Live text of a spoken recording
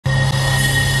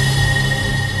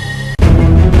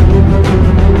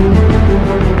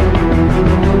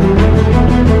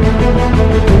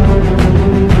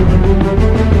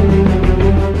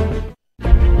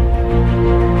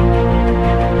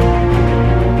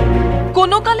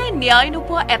ন্যায়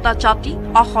নোপোৱা এটা জাতি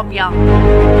অসমীয়া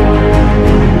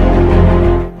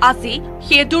আজি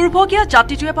সেই দুৰ্ভগীয়া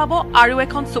জাতিটোৱে পাব আৰু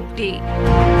এখন চুক্তি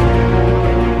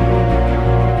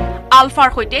আলফাৰ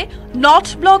সৈতে নৰ্থ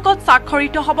ব্লকত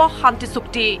স্বাক্ষৰিত হ'ব শান্তি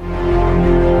চুক্তি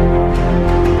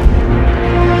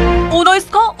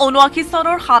 1979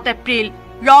 চনৰ 7 এপ্ৰিল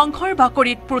ৰংঘৰ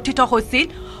বাকৰিত প্ৰথিত হৈছিল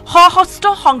সশস্ত্ৰ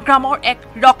সংগ্ৰামৰ এক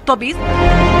ৰক্তবীজ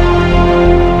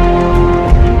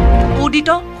উদিত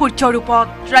সূৰ্যৰূপত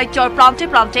ৰাজ্যৰ প্ৰান্তে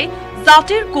প্ৰান্তে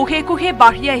জাতিৰ কোহে কোহে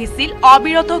বাঢ়ি আহিছিল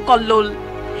অবিৰত কল্লোল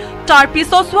তাৰ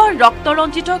পিছচোৱা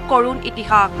ৰক্তৰঞ্জিত কৰুণ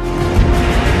ইতিহাস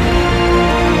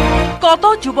কত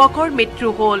যুৱকৰ মৃত্যু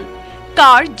হ'ল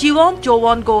কাৰ জীৱন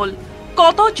যৌৱন গ'ল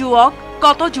কত যুৱক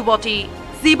কত যুৱতী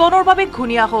জীৱনৰ বাবে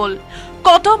ঘূণীয়া হ'ল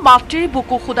কত মাতৃৰ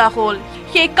বুকু খুদা হ'ল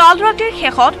সেই কালৰাতিৰ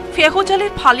শেষত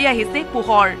ফেহুজালিত ফালি আহিছে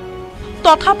পোহৰ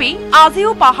তথাপি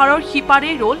আজিও পাহাৰৰ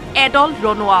সিপাৰে ৰল এডল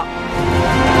ৰণুৱা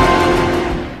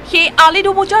সেই আলি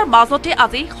দুমুজাৰ মাজতে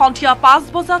আজি সন্ধিয়া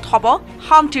 5 বজাত হ'ব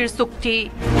শান্তিৰ চুক্তি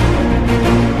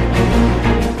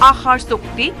আশাৰ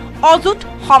চুক্তি অযুত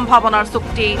সম্ভাৱনাৰ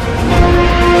চুক্তি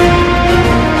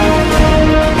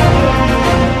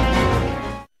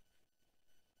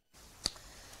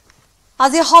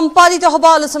আজি সম্পাদিত হ'ব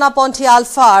আলোচনাপন্থী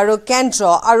আলফা আৰু কেন্দ্ৰ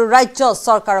আৰু ৰাজ্য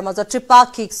চৰকাৰৰ মাজত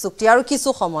ত্ৰিপাক্ষিক চুক্তি আৰু কিছু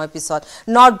সময় পিছত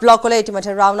নৰ্থ ব্লকলৈ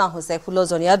ইতিমধ্যে ৰাওনা হৈছে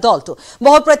 16 জনীয়া দলটো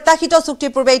বহু প্ৰত্যাশিত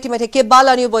চুক্তিৰ পূৰ্বে ইতিমধ্যে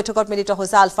কেইবালানিও বৈঠকত মিলিত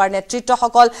হৈছে আলফাৰ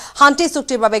নেতৃত্বসকল শান্তি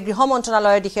চুক্তিৰ বাবে গৃহ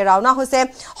মন্ত্ৰণালয়ৰ দিশে ৰাওনা হৈছে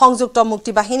সংযুক্ত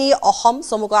মুক্তি বাহিনী অসম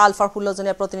চমুকৈ আলফাৰ 16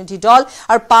 জনীয়া প্ৰতিনিধি দল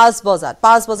আৰু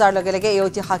 5 বজাৰ লগে লগে এই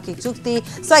ঐতিহাসিক চুক্তি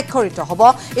স্বাক্ষৰিত হ'ব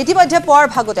ইতিমধ্যে পুৱাৰ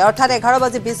ভাগতে অৰ্থাৎ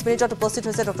 11:20 মিনিটত উপস্থিত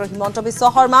হৈছে ডক্টৰ হিমন্ত বিশ্ব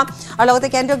শৰ্মা আৰু লগতে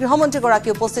কেন্দ্ৰীয় গৃহমন্ত্ৰী গৰাকী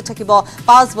উপস্থিত থাকিব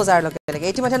 5 বজাৰ লগে লগে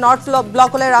ইতিমধ্যে নৰ্থ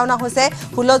ব্লকলৈ ৰাওনা হৈছে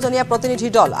 16 জনীয়া প্ৰতিনিধি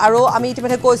দল আৰু আমি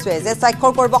ইতিমধ্যে কৈছোৱে যে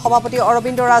স্বাক্ষৰ কৰিব সভাপতি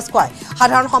অৰবিন্দ ৰাজখোৱাই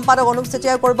সাধাৰণ সম্পাদক অনুপ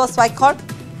চেতিয়াই কৰিব স্বাক্ষৰ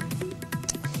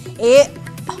এই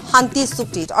শান্তি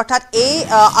চুক্তিত অৰ্থাৎ এই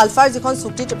আলফাৰ যিখন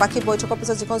চুক্তি ত্ৰিপাক্ষিক বৈঠকৰ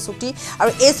পিছত যিখন চুক্তি আৰু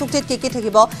এই চুক্তিত কি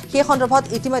থাকিব সেই সন্দৰ্ভত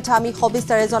ইতিমধ্যে আমি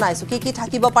সবিস্তাৰে জনাইছো কি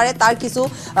থাকিব পাৰে তাৰ কিছু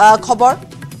খবৰ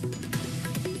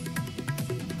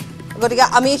গতিকে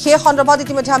আমি সেই সন্দৰ্ভত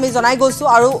ইতিমধ্যে আমি জনাই গৈছো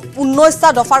আৰু 19টা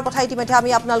দফাৰ কথা ইতিমধ্যে আমি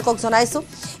আপোনালোকক জনাইছো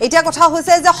এতিয়া কথা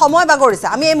হৈছে যে সময় বাগৰিছে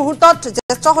আমি এই মুহূৰ্তত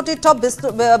জ্যেষ্ঠ সতীৰ্থ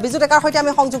বিজু ডেকাৰ সৈতে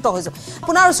আমি সংযুক্ত হৈছো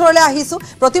আপোনাৰ ওচৰলৈ আহিছো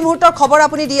প্ৰতি মুহূৰ্তৰ খবৰ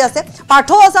আপুনি দি আছে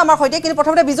পাৰ্থও আছে আমাৰ সৈতে কিন্তু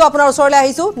প্ৰথমতে বিজু আপোনাৰ ওচৰলৈ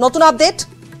আহিছো নতুন আপডেট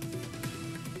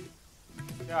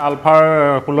আলফাৰ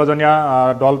 16 জনীয়া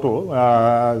দলটো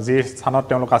যি স্থানত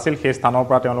তেওঁলোক আছিল সেই স্থানৰ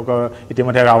পৰা তেওঁলোক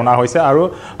ইতিমধ্যে ৰাওনা হৈছে আৰু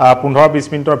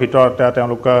 15-20 মিনিটৰ ভিতৰত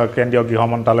তেওঁলোক কেন্দ্ৰীয় গৃহ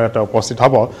মন্ত্ৰালয়ত উপস্থিত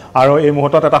হ'ব আৰু এই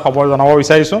মুহূৰ্তত এটা খবৰ জনাব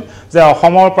বিচাৰিছো যে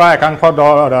অসমৰ পৰা একাংশ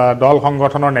দল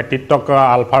সংগঠনৰ নেতৃত্বক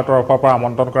আলফাৰ তৰফৰ পৰা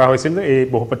আমন্ত্ৰণ কৰা হৈছিল এই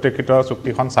বহুপ্ৰতীক্ষিত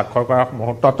চুক্তিখন স্বাক্ষৰ কৰাৰ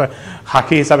মুহূৰ্তত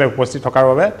সাক্ষী হিচাপে উপস্থিত থকাৰ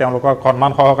বাবে তেওঁলোকক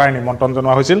সন্মান সহকাৰে নিমন্ত্ৰণ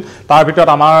জনোৱা হৈছিল তাৰ ভিতৰত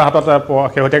আমাৰ হাতত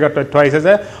শেহতীয়াকৈ তথ্য আহিছে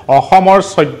যে অসমৰ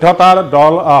 14টা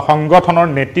দল সংগঠনৰ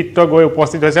নেতৃত্ব গৈ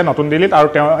উপস্থিত হৈছে নতুন দিল্লীত আৰু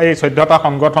এই 14টা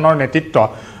সংগঠনৰ নেতৃত্ব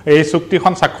এই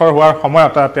চুক্তিখন স্বাক্ষৰ হোৱাৰ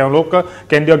সময়ত তেওঁলোক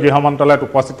কেন্দ্ৰীয় গৃহ মন্ত্ৰালয়ত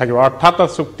উপস্থিত থাকিব অৰ্থাৎ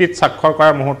চুক্তিত স্বাক্ষৰ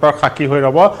কৰাৰ মুহূৰ্তৰ সাক্ষী হৈ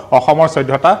ৰব অসমৰ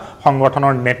 14টা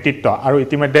সংগঠনৰ নেতৃত্ব আৰু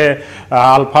ইতিমধ্যে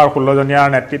আলফাৰ 16 জনীয়া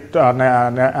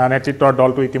নেতৃত্বৰ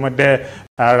দলটো ইতিমধ্যে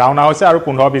ৰাওনা হৈছে আৰু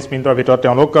 15-20 মিনিটৰ ভিতৰত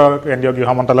তেওঁলোক কেন্দ্ৰীয় গৃহ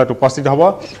মন্ত্ৰালয়ত উপস্থিত হ'ব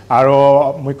আৰু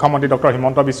মুখ্যমন্ত্ৰী ডক্টৰ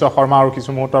হিমন্ত বিশ্ব শৰ্মা আৰু কিছু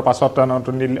মুহূৰ্তৰ পাছত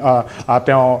নতুন দিল্লী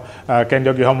তেওঁ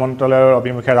কেন্দ্ৰীয় গৃহ মন্ত্ৰালয়ৰ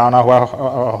অভিমুখে ৰাওনা হোৱা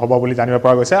হ'ব বুলি জানিব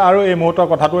পৰা গৈছে আৰু এই মুহূৰ্তৰ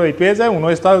কথাটো এইটোৱে যে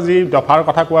 19টা যি দফাৰ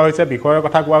কথা কোৱা হৈছে বিষয়ৰ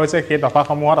কথা কোৱা হৈছে সেই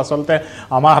দফাসমূহত আচলতে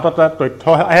আমাৰ হাতত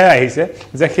তথ্যহে আহিছে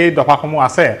যে সেই দফাসমূহ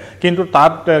আছে কিন্তু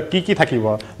তাত কি থাকিব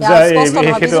যে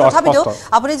সেইটো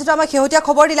আপুনি যেটা আমাক শেহতীয়া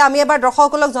খবৰ দিলে আমি এবাৰ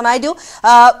দৰ্শকসকলক জনাই দিও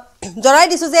জনাই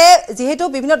দিছো যে যেহেতু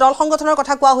বিভিন্ন দল সংগঠনৰ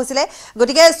কথা কোৱা হৈছিল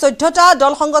গতিকে 14টা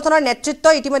দল সংগঠনৰ নেতৃত্ব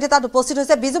ইতিমধ্যে তাত উপস্থিত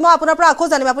হৈছে বিজু মই আপোনাৰ পৰা আকৌ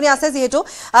জানিম আপুনি আছে যেহেতু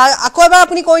আকৌ এবাৰ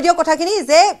আপুনি কৈ দিয়ক কথাখিনি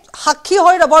যে সাক্ষী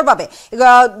হৈ ৰবৰ বাবে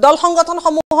দল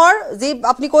সংগঠনসমূহৰ যি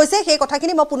আপুনি কৈছে সেই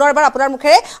কথাখিনি মই পুনৰ এবাৰ আপোনাৰ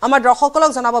মুখেৰে আমাৰ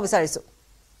দৰ্শকসকলক জনাব বিচাৰিছো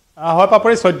হয়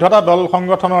পাপৰি 14টা দল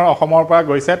সংগঠনৰ অসমৰ পৰা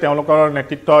গৈছে তেওঁলোকৰ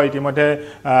নেতৃত্ব ইতিমধ্যে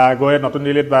গৈ নতুন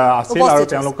দিল্লীত আছিল আৰু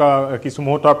তেওঁলোক কিছু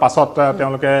মুহূৰ্তৰ পাছত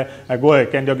তেওঁলোকে গৈ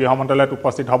কেন্দ্ৰীয় গৃহ মন্ত্ৰালয়ত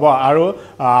উপস্থিত হ'ব আৰু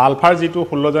আলফাৰ যিটো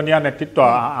 16 জনীয়া নেতৃত্ব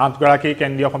 8 গৰাকী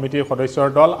কেন্দ্ৰীয় সমিতিৰ সদস্যৰ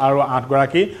দল আৰু 8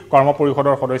 গৰাকী কৰ্ম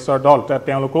পৰিষদৰ সদস্যৰ দল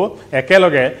তেওঁলোকো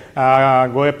একেলগে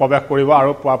গৈ প্ৰৱেশ কৰিব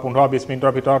আৰু 15-20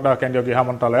 মিনিটৰ ভিতৰত কেন্দ্ৰীয় গৃহ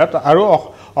মন্ত্ৰালয়ত আৰু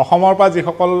অসমৰ পৰা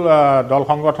যিসকল দল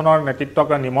সংগঠনৰ নেতৃত্বক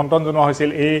নিমন্ত্ৰণ জনোৱা হৈছিল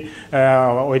এই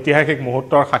ঐতিহাসিক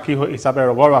মুহূৰ্তৰ সাক্ষী হিচাপে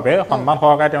ৰবৰ বাবে সন্মান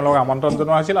সহকাৰে তেওঁলোকক আমন্ত্ৰণ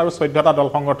জনোৱা হৈছিল আৰু 14টা দল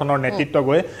সংগঠনৰ নেতৃত্ব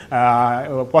গৈ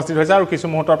উপস্থিত হৈছে আৰু কিছু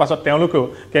মুহূৰ্তৰ পাছত তেওঁলোকেও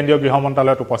কেন্দ্ৰীয় গৃহ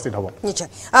মন্ত্ৰালয়ত উপস্থিত হ'ব নিশ্চয়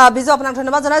বিজু আপোনাক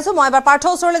ধন্যবাদ জনাইছো মই এবাৰ পাৰ্থ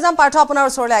ওচৰলৈ যাম পাৰ্থ আপোনাৰ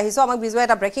ওচৰলৈ আহিছো আমাক বিজুৱে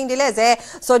এটা ব্ৰেকিং দিলে যে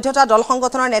 14টা দল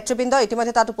সংগঠনৰ নেতৃবৃন্দ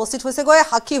ইতিমধ্যে তাত উপস্থিত হৈছে গৈ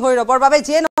সাক্ষী হৈ ৰবৰ বাবে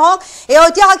যিয়ে নহওক এই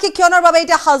ঐতিহাসিক ক্ষণৰ বাবে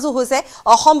এতিয়া সাজু হৈছে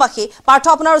অসমবাসী পাৰ্থ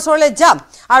আপোনাৰ ওচৰলৈ যাম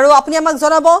আৰু আপুনি আমাক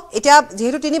জনাব এতিয়া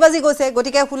যেহেতু 3 বাজি গৈছে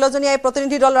গতিকে 16 জনীয়া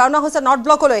প্ৰতিনিধি দল ৰাওনা হৈছে নৰ্থ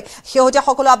ব্লকলৈ শেহতীয়া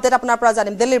সকলো আপডেট আপোনাৰ পৰা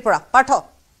জানিম দিল্লীৰ পৰা পাৰ্থ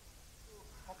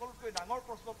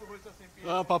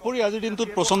পাপুৰি আজিৰ দিনটোত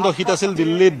প্ৰচণ্ড শীত আছিল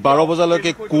দিল্লীত 12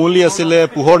 বজালৈকে কুঁৱলী আছিলে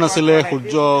পোহৰ নাছিলে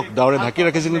সূৰ্য ডাৱৰে ঢাকি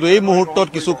ৰাখিছিল কিন্তু এই মুহূৰ্তত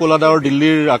কিছু ক'লা ডাৱৰ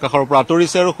দিল্লীৰ আকাশৰ পৰা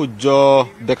আঁতৰিছে আৰু সূৰ্য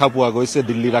দেখা পোৱা গৈছে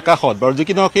দিল্লীৰ আকাশত বাৰু যি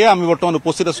কি নহওক আমি বৰ্তমান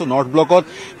উপস্থিত আছো নৰ্থ ব্লকত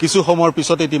কিছু সময়ৰ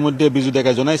পিছত ইতিমধ্যে বিজু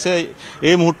ডেকাই জনাইছে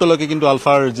এই মুহূৰ্তলৈকে কিন্তু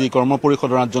আলফাৰ যি কৰ্ম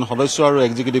পৰিষদৰ 8জন সদস্য আৰু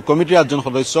এক্সিকিউটিভ কমিটিৰ 8জন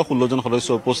সদস্য 16জন সদস্য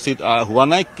উপস্থিত হোৱা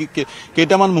নাই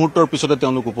কেইটামান মুহূৰ্তৰ পিছতে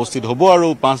তেওঁলোক উপস্থিত হ'ব আৰু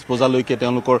 5 বজালৈকে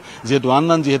তেওঁলোকৰ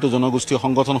যিহেতু জনগোষ্ঠীয়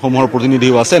সংগঠনসমূহৰ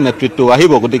প্ৰতিনিধিও আছে নেতৃত্ব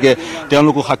আহিব গতিকে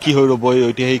তেওঁলোকো সাক্ষী হৈ ৰ'ব এই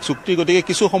ঐতিহাসিক চুক্তি গতিকে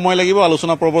কিছু সময় লাগিব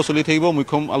আলোচনা পৰ্ব চলি থাকিব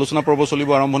মুখ্য আলোচনা পৰ্ব চলিব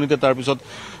আৰম্ভণিতে তাৰ পিছত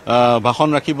ভাষণ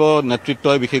ৰাখিব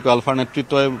নেতৃত্বই বিশেষকৈ আলফাৰ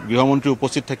নেতৃত্বই গৃহমন্ত্ৰী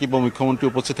উপস্থিত থাকিব মুখ্যমন্ত্ৰী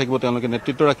উপস্থিত থাকিব তেওঁলোকে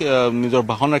নেতৃত্ব ৰাখি নিজৰ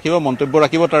ভাষণ ৰাখিব মন্তব্য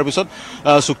ৰাখিব তাৰ পিছত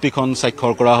চুক্তিখন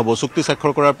স্বাক্ষৰ কৰা হ'ব চুক্তি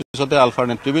স্বাক্ষৰ কৰাৰ পিছতে আলফাৰ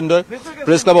নেতৃবৃন্দই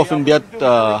প্ৰেছ ক্লাব অফ ইণ্ডিয়াত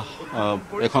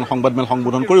এখন সংবাদমেল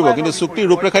সম্বোধন কৰিব কিন্তু চুক্তিৰ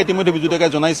ৰূপৰেখা ইতিমধ্যে বিজু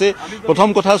ডেকাই জনাইছে প্ৰথম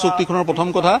কথা চুক্তিখনৰ প্ৰথম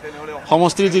কথা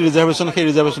সমষ্টিৰ যি ৰিজাৰ্ভেশ্যন সেই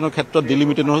ৰিজাৰ্ভেশ্যনৰ ক্ষেত্ৰত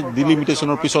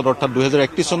ডিলিমিটেশ্যনৰ পিছত অৰ্থাৎ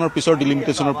 2031 চনৰ পিছৰ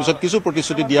ডিলিমিটেশ্যনৰ পিছত কিছু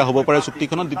প্ৰতিশ্ৰুতি দিয়া হ'ব পাৰে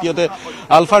চুক্তিখনত দ্বিতীয়তে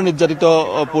আলফাৰ নিৰ্যাতিত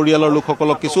পৰিয়ালৰ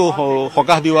লোকসকলক কিছু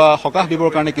সকাহ দিবৰ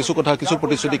কাৰণে কিছু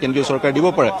প্ৰতিশ্ৰুতি কেন্দ্ৰীয় চৰকাৰে দিব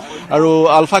পাৰে আৰু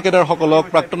আলফা কেডাৰসকলক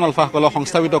প্ৰাক্তন আলফাসকলক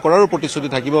সংস্থাপিত কৰাৰো প্ৰতিশ্ৰুতি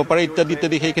থাকিব পাৰে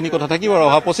ইত্যাদি সেইখিনি কথা থাকিব আৰু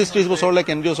অহা 25-30 বছৰলৈ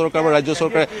কেন্দ্ৰীয় চৰকাৰ বা ৰাজ্য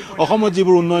চৰকাৰে অসমত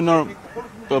যিবোৰ উন্নয়নৰ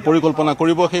পৰিকল্পনা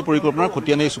কৰিব সেই পৰিকল্পনাৰ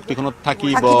খতিয়ান এই চুক্তিখনত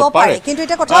থাকিব পাৰে কিন্তু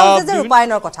এটা কথা হৈছে যে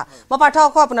ৰূপায়ণৰ কথা মই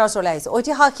পাঠক আপোনাৰ ওচৰলৈ আহিছো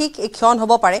ঐতিহাসিক এই ক্ষণ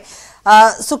হ'ব পাৰে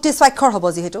চুক্তি স্বাক্ষৰ হ'ব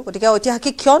যেহেতু গতিকে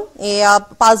ঐতিহাসিক ক্ষণ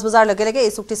 5 বজাৰ লগে লগে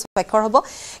এই চুক্তি স্বাক্ষৰ হ'ব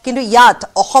কিন্তু ইয়াত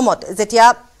অসমত যেতিয়া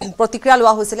প্ৰতিক্ৰিয়া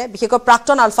লোৱা হৈছিলে বিশেষকৈ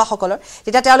প্ৰাক্তন আলফাসকলৰ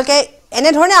তেতিয়া তেওঁলোকে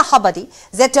এনেধৰণে আশাবাদী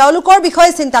যে তেওঁলোকৰ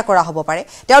বিষয়ে চিন্তা কৰা হ'ব পাৰে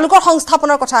তেওঁলোকৰ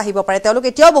সংস্থাপনৰ কথা আহিব পাৰে তেওঁলোক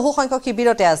এতিয়াও বহু সংখ্যক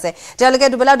শিবিৰতে আছে তেওঁলোকে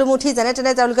দুবেলা দুমুঠি যেনে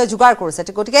তেনে তেওঁলোকে যোগাৰ কৰিছে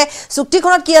গতিকে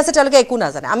চুক্তিখনত কি আছে তেওঁলোকে একো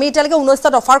নাজানে আমি এতিয়ালৈকে 19টা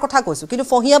দফাৰ কথা কৈছো কিন্তু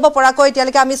ফহিয়াব পৰাকৈ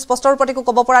এতিয়ালৈকে আমি স্পষ্ট ৰূপতে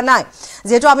ক'ব পৰা নাই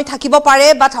যেহেতু আমি থাকিব পাৰে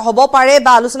বা হ'ব পাৰে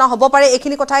বা আলোচনা হ'ব পাৰে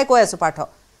এইখিনি কথাই কৈ আছো পাৰ্থ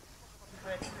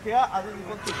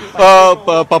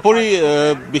পাপৰি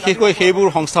বিশেষকৈ সেইবোৰ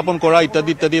সংস্থাপন কৰা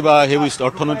ইত্যাদি বা সেইবোৰ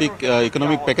অৰ্থনৈতিক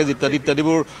ইকনমিক পেকেজ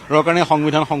ইত্যাদিবোৰৰ কাৰণে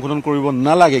সংবিধান সংশোধন কৰিব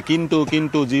নালাগে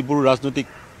কিন্তু যিবোৰ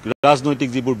ৰাজনৈতিক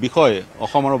যিবোৰ বিষয়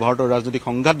অসম আৰু ভাৰতৰ ৰাজনৈতিক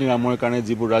সংঘাত নিৰাময়ৰ কাৰণে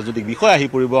যিবোৰ ৰাজনৈতিক বিষয় আহি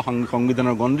পৰিব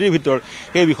সংবিধানৰ গণ্ডিৰ ভিতৰত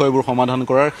সেই বিষয়বোৰ সমাধান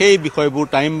কৰাৰ সেই বিষয়বোৰ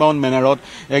টাইম বাউণ্ড মেনাৰত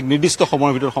এক নিৰ্দিষ্ট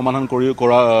সময়ৰ ভিতৰত সমাধান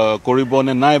কৰিব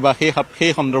নে নাই বা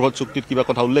সেই সন্দৰ্ভত চুক্তিত কিবা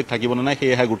কথা উল্লেখ থাকিব নে নাই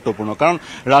সেয়াহে গুৰুত্বপূৰ্ণ কাৰণ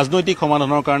ৰাজনৈতিক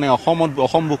সমাধানৰ কাৰণে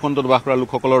অসম ভূখণ্ডত বাস কৰা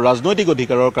লোকসকলৰ ৰাজনৈতিক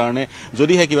অধিকাৰৰ কাৰণে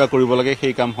যদিহে কিবা কৰিব লাগে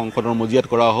সেই কাম সংসদৰ মজিয়াত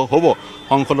কৰা হ'ব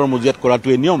সংসদৰ মজিয়াত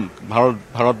কৰাটোৱে নিয়ম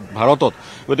ভাৰতত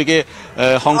গতিকে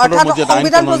সংসদৰ মজিয়াত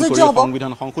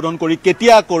সংবিধান সংশোধন কৰি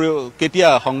কেতিয়া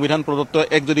সংবিধান প্ৰদত্ত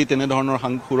এক যদি তেনেধৰণৰ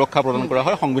সুৰক্ষা প্ৰদান কৰা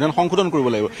হয় সংবিধান সংশোধন কৰিব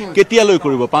লাগিব কেতিয়ালৈ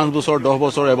কৰিব 5 বছৰ 10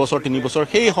 বছৰ এবছৰ 3 বছৰ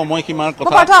সেই সময়সীমাৰ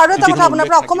কথা আৰু এটা কথা আপোনাৰ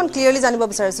পৰা অকমান ক্লিয়াৰলি জানিব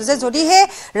বিচাৰিছো যে যদিহে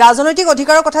ৰাজনৈতিক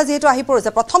অধিকাৰৰ কথা যেহেতু আহি পৰিছে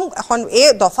প্ৰথম এই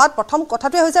দফাত প্ৰথম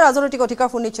কথাটোৱে হৈছে ৰাজনৈতিক অধিকাৰ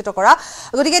সুনিশ্চিত কৰা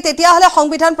গতিকে তেতিয়াহ'লে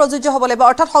সংবিধান প্ৰযোজ্য হ'ব লাগিব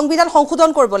অৰ্থাৎ সংবিধান সংশোধন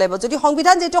কৰিব লাগিব যদি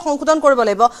সংবিধান যেহেতু সংশোধন কৰিব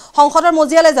লাগিব সংসদৰ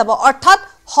মজিয়ালৈ যাব অৰ্থাৎ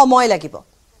সময় লাগিব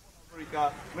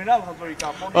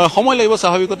সময় লাগিব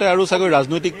স্বাভাৱিকতে আৰু চাগৈ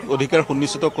ৰাজনৈতিক অধিকাৰ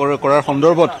সুনিশ্চিত কৰাৰ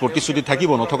সন্দৰ্ভত প্ৰতিশ্ৰুতি থাকিব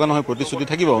নথকা নহয় প্ৰতিশ্ৰুতি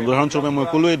থাকিব উদাহৰণস্বৰূপে মই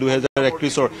ক'লোৱে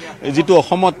 2031 যিটো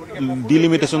অসমত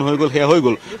ডিলিমিটেশ্যন হৈ গ'ল সেয়া হৈ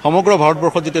গ'ল সমগ্ৰ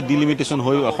ভাৰতবৰ্ষত যেতিয়া ডিলিমিটেশ্যন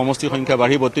হৈ সমষ্টিৰ সংখ্যা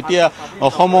বাঢ়িব তেতিয়া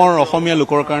অসমীয়া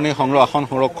লোকৰ কাৰণে আসন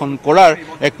সংৰক্ষণ কৰাৰ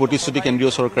এক প্ৰতিশ্ৰুতি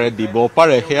কেন্দ্ৰীয় চৰকাৰে দিব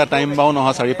পাৰে সেয়া টাইম বাউণ্ড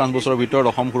অহা 4-5 বছৰৰ ভিতৰত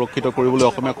অসম সুৰক্ষিত কৰিবলৈ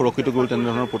অসমীয়া সুৰক্ষিত কৰিবলৈ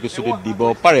তেনেধৰণৰ প্ৰতিশ্ৰুতি দিব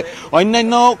পাৰে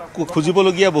অন্যান্য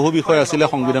খুজিবলগীয়া বহু বিষয় আছিলে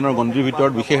সংবিধানৰ গণ্ডিৰ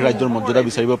ভিতৰত বিশেষ ৰাজ্যৰ মৰ্যাদা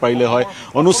বিচাৰিব পাৰিলে হয়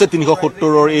অনুচ্ছেদ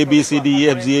 370ৰ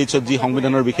ABCDEFGH যি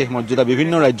সংবিধানৰ বিশেষ মৰ্যাদা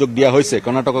বিভিন্ন ৰাজ্যক দিয়া হৈছে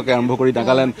কৰ্ণাটককে আৰম্ভ কৰি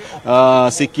নাগালেণ্ড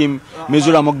ছিকিম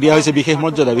মিজোৰামক দিয়া হৈছে বিশেষ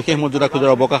মৰ্যাদা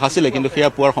খোজাৰ অৱকাশ আছিলে কিন্তু সেয়া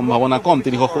পোৱাৰ সম্ভাৱনা কম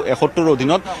 371ৰ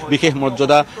অধীনত বিশেষ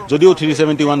মৰ্যাদা যদিও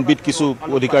 371 বিট কিছু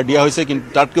অধিকাৰ দিয়া হৈছে কিন্তু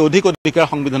তাতকৈ অধিক অধিকাৰ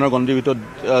সংবিধানৰ গণ্ডিৰ ভিতৰত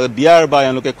দিয়াৰ বা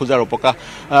এওঁলোকে খোজাৰ অৱকাশ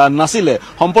নাছিলে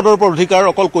সম্পদৰ ওপৰত অধিকাৰ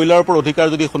অকল কয়লাৰ ওপৰত অধিকাৰ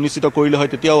যদি সুনিশ্চিত কৰিলে হয়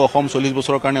তেতিয়াও অসম 40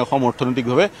 বছৰৰ কাৰণে অসম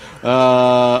অৰ্থনৈতিকভাৱে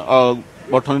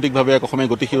অৰ্থনৈতিকভাৱে অসমে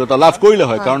গতিশীলতা লাভ কৰিলে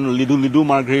হয় কাৰণ লিডু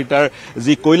মাৰ্ঘেৰিটাৰ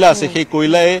যি কয়লা আছে সেই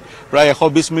কয়লাই প্ৰায়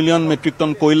 120 মিলিয়ন মেট্ৰিক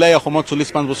টন কয়লাই অসমত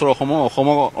 45 বছৰ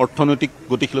অসমৰ অৰ্থনৈতিক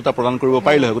গতিশীলতা প্ৰদান কৰিব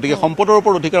পাৰিলে হয় গতিকে সম্পদৰ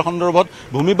ওপৰত অধিকাৰ সন্দৰ্ভত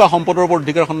ভূমি বা সম্পদৰ ওপৰত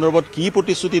অধিকাৰ সন্দৰ্ভত কি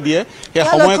প্ৰতিশ্ৰুতি দিয়ে সেই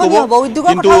সময় ক'ব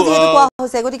কিন্তু কোৱা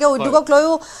হৈছে গতিকে উদ্যোগক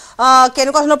লৈও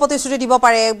কেনেকুৱা ধৰণৰ প্ৰতিশ্ৰুতি দিব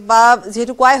পাৰে বা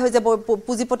যেহেতু কোৱাই হৈ যে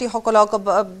পুঁজিপতিসকলক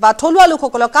বা থলুৱা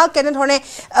লোকসকলক কেনেধৰণে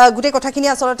গোটেই কথাখিনি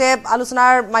আচলতে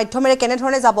আলোচনাৰ মাধ্যমেৰে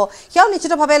কেনেধৰণে যাব সেয়াও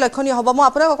নিশ্চিতভাৱে লক্ষণীয় হ'ব মই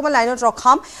আপোনাক অকণমান লাইনত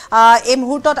ৰখাম এই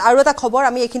মুহূৰ্তত আৰু এটা খবৰ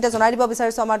আমি এইখিনিতে জনাই দিব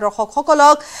বিচাৰিছোঁ আমাৰ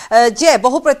দৰ্শকসকলক যে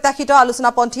বহু প্ৰত্যাশিত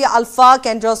আলোচনাপন্থী আলফা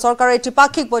কেন্দ্ৰীয় চৰকাৰৰ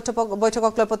ত্ৰিপাক্ষিক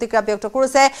বৈঠকক লৈ প্ৰতিক্ৰিয়া ব্যক্ত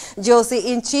কৰিছে GOC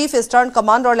in chief eastern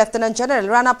commander lieutenant general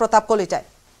Rana Pratap কলিতাই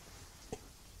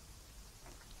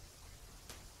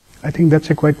I think that's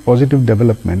a quite positive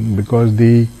development because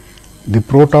the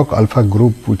Pro-Talk Alpha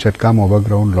group which had come over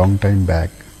ground long time back,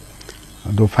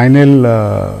 the final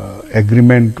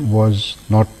agreement was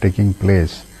not taking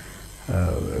place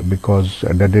because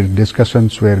the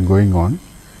discussions were going on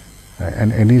and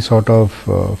any sort of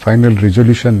final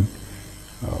resolution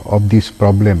of this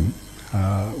problem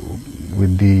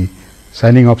with the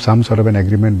signing of some sort of an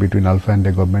agreement between Alpha and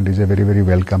the government is a very, very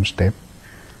welcome step.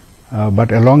 But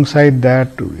alongside that,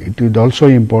 it is also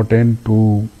important to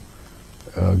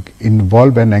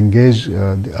involve and engage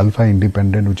the Alpha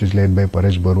Independent, which is led by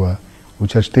Paresh Barua,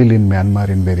 which are still in Myanmar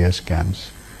in various camps.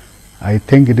 I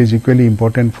think it is equally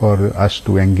important for us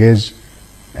to engage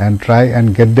and try and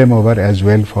get them over as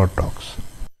well for talks.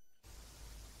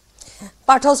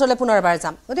 Partha ওচৰলৈ পুনৰবাৰ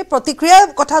যাম গতিকে প্ৰতিক্ৰিয়াৰ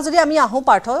কথা যদি আমি আহোঁ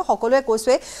পাৰ্থ সকলোৱে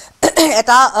কৈছে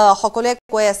এটা সকলোৱে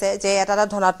কৈ আছে যে এটা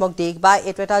ধনাত্মক দিশ বা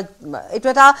এইটো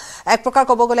এটা এক প্ৰকাৰ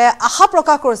ক'ব গ'লে আশা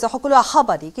প্ৰকাশ কৰিছে সকলো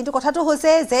আশাবাদী কিন্তু কথাটো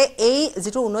হৈছে যে এই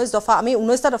যিটো 19 দফা আমি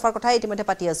 19টা দফাৰ কথা ইতিমধ্যে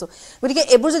পাতি আছোঁ গতিকে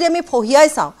এইবোৰ যদি আমি ফহিয়াই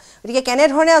চাওঁ গতিকে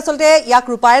কেনেধৰণে আচলতে ইয়াক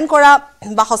ৰূপায়ণ কৰা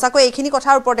বা সঁচাকৈ এইখিনি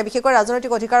কথাৰ ওপৰতে বিশেষকৈ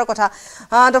ৰাজনৈতিক অধিকাৰৰ কথা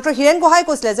ডক্টৰ হীৰেণ গোহাঁই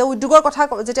কৈছিলে যে উদ্যোগৰ কথা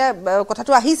যেতিয়া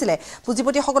কথাটো আহিছিলে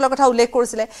পুঁজিপতিসকলৰ কথা উল্লেখ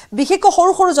কৰিছিলে বিশেষকৈ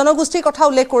সৰু সৰু জনগোষ্ঠীৰ কথা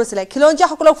উল্লেখ কৰিছিলে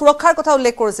খিলঞ্জীয়াসকলৰ সুৰক্ষাৰ কথা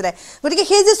উল্লেখ কৰিছিলে গতিকে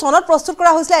সেই যে চনত প্ৰস্তুত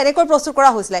কৰা হৈছিলে এনেকৈ প্ৰস্তুত কৰা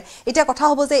হৈছিলে এতিয়া কথা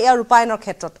হ'ব যে ইয়াৰ ৰূপায়ণৰ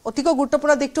ক্ষেত্ৰত অতিকৈ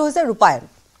গুৰুত্বপূৰ্ণ দিশটো হৈছে ৰূপায়ণ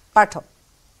পাৰ্থ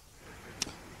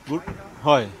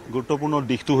হয় গুৰুত্বপূৰ্ণ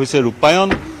দিশটো হৈছে ৰূপায়ণ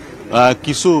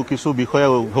কিছু বিষয়ে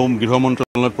গৃহ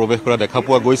মন্ত্ৰালয়ত প্ৰৱেশ কৰা দেখা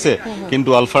পোৱা গৈছে কিন্তু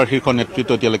আলফাৰ শীৰ্ষ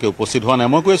নেতৃত্ব এতিয়ালৈকে উপস্থিত হোৱা নাই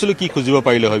মই কৈ আছিলোঁ কি খুজিব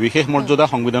পাৰিলে হয় বিশেষ মৰ্যাদা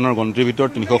সংবিধানৰ গণ্ঠিৰ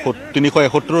ভিতৰত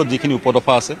 371 যিখিনি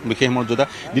উপদফা আছে বিশেষ মৰ্যাদা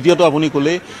দ্বিতীয়টো আপুনি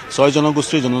ক'লেই 6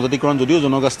 জনগোষ্ঠীৰ জনজাতিকৰণ যদিও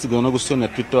জনগোষ্ঠীয়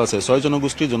নেতৃত্ব আছে 6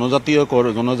 জনগোষ্ঠীৰ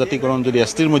জনজাতিকৰণ যদি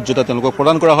এছটিৰ মৰ্যাদা তেওঁলোকক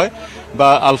প্ৰদান কৰা হয় বা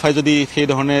আলফাই যদি সেই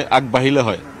ধৰণে আগবাঢ়িলে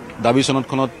হয় দাবী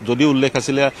চনতখনত যদিও উল্লেখ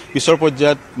আছিলে পিছৰ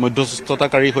পৰ্যায়ত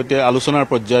মধ্যস্থতাকাৰীৰ সৈতে আলোচনাৰ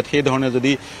পৰ্যায়ত সেই ধৰণে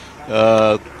যদি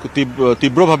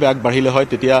তীব্ৰভাৱে আগবাঢ়িলে হয়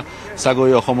তেতিয়া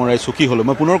চাগৈ অসমৰ ৰাইজ সুখী হ'ল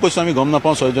মই পুনৰ কৈছোঁ আমি গম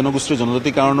নাপাওঁ 6 জনগোষ্ঠীৰ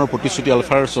জনজাতিকৰণৰ প্ৰতিশ্ৰুতি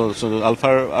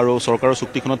আলফাৰ আৰু চৰকাৰৰ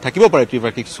চুক্তিখনত থাকিব পাৰে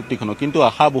ত্ৰিপাক্ষিক চুক্তিখনত কিন্তু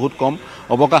আশা বহুত কম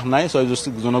অৱকাশ নাই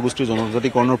 6 জনগোষ্ঠীৰ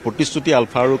জনজাতিকৰণৰ প্ৰতিশ্ৰুতি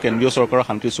আলফা আৰু কেন্দ্ৰীয় চৰকাৰৰ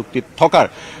শান্তি চুক্তিত থকাৰ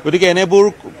গতিকে এনেবোৰ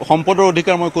সম্পদৰ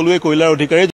অধিকাৰ মই ক'লোৱেই কয়লাৰ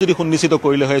অধিকাৰে যদি সুনিশ্চিত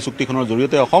কৰিলে হয় চুক্তিখনৰ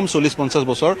জৰিয়তে অসম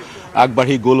 40-50 বছৰ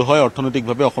আগবাঢ়ি গ'ল হয়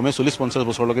অৰ্থনৈতিকভাৱে অসমে 40-50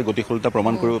 বছৰলৈকে গতিশীলতা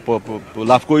প্ৰমাণ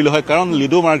লাভ কৰিলে হয় কাৰণ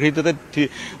লিডু মাৰ্ঘেৰিটাতে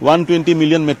 120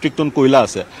 মিলিয়ন মেট্ৰিক টন কয়লা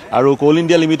আছে আৰু কোল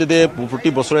ইণ্ডিয়া লিমিটেডে প্ৰতি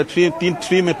বছৰে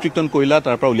 3 মেট্ৰিক টন কয়লা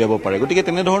তাৰ পৰা উলিয়াব পাৰে গতিকে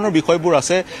তেনেধৰণৰ বিষয়বোৰ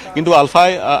আছে কিন্তু আলফাই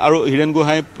আৰু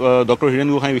ডক্টৰ হীৰেণ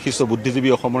গোহাঁই বিশিষ্ট বুদ্ধিজীৱী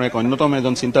অসমৰ এক অন্যতম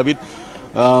এজন চিন্তাবিদ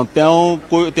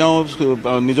তেওঁ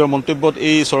নিজৰ মন্তব্যত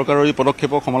এই চৰকাৰৰ এই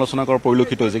পদক্ষেপক সমালোচনা কৰাৰ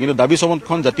পৰিলক্ষিত হৈছে কিন্তু দাবী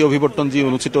সমৰ্থন জাতীয় অভিৱৰ্তন যি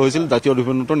অনুষ্ঠিত হৈছিল জাতীয়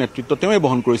অভিৱৰ্তনৰ নেতৃত্ব তেওঁৱে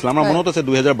বহন কৰিছিল আমাৰ মনত আছে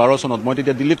 2012 চনত মই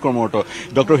তেতিয়া দিল্লীত কৰ্মৰত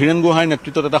ডক্টৰ হীৰেণ গোহাঁইৰ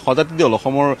নেতৃত্বত এটা সজাতি দল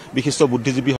অসমৰ বিশিষ্ট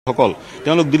বুদ্ধিজীৱীসকল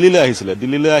তেওঁলোক দিল্লীলৈ আহিছিলে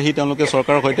দিল্লীলৈ আহি তেওঁলোকে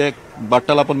চৰকাৰৰ সৈতে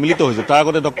বাৰ্তালাপত মিলিত হৈছিল তাৰ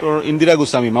আগতে ডক্টৰ ইন্দিৰা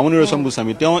গোস্বামী মামণি ৰয়ছম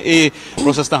গোস্বামী তেওঁ এই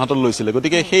প্ৰচেষ্টা হাতত লৈছিলে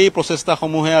গতিকে সেই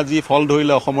প্ৰচেষ্টাসমূহে আজি ফল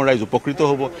ধৰিলে অসমৰ ৰাইজ উপকৃত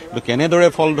হ'ব কিন্তু কেনেদৰে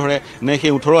ফল ধৰে নে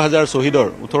সেই 18,000 শ্বহীদৰ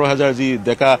 18,000 যি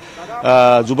ডেকা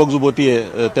যুৱক যুৱতীয়ে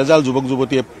তেজাল যুৱক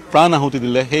যুৱতীয়ে প্ৰাণ আহুতি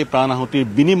দিলে সেই প্ৰাণ আহুতিৰ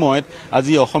বিনিময়ত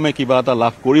আজি অসমে কিবা এটা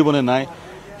লাভ কৰিবনে নাই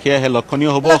সেয়াহে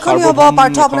লক্ষণীয় হ'ব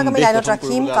পাৰ্থ আপোনাক আমি লাইনত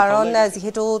ৰাখিম কাৰণ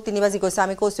যেহেতু 3 বাজি গৈছে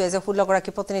আমি কৈছোঁ যে 16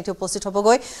 গৰাকী প্ৰতিনিধি উপস্থিত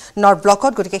হ'বগৈ নৰ্থ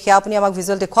ব্লকত গতিকে সেয়া আপুনি আমাক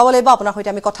ভিজুৱেল দেখুৱাব লাগিব আপোনাৰ সৈতে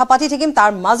আমি কথা পাতি থাকিম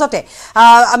তাৰ মাজতে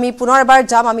আমি পুনৰ এবাৰ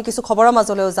যাম আমি কিছু খবৰৰ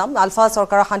মাজলৈও যাম আলফা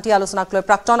চৰকাৰৰ শান্তি আলোচনাক লৈ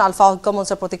প্ৰাক্তন আলফা ঐক্য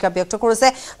মঞ্চৰ প্ৰতিক্ৰিয়া ব্যক্ত কৰিছে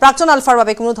প্ৰাক্তন আলফাৰ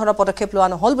বাবে কোনো ধৰণৰ পদক্ষেপ লোৱা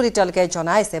নহ'ল বুলি তেওঁলোকে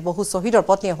জনাইছে বহু শ্বহীদৰ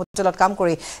পত্নীয়ে হোটেলত কাম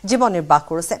কৰি জীৱন নিৰ্বাহ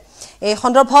কৰিছে এই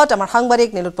সন্দৰ্ভত আমাৰ সাংবাদিক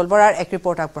নীলোৎপল বৰাৰ এক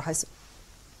ৰিপৰ্ট আগবঢ়াইছোঁ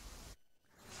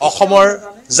অসমৰ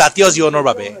জাতীয় জীৱনৰ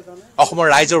বাবে অসমৰ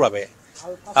ৰাইজৰ বাবে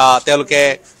তেওঁলোকে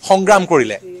সংগ্ৰাম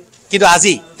কৰিলে কিন্তু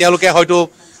আজি তেওঁলোকে হয়তো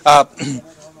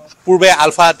পূৰ্বে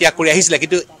আলফা ত্যাগ কৰি আহিছিলে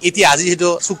কিন্তু এতিয়া আজি যেহেতু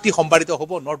চুক্তি সম্পাদিত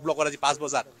হ'ব নৰ্থ ব্লকত আজি 5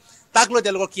 বজাত তাক লৈ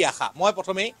তেওঁলোকৰ কি আশা মই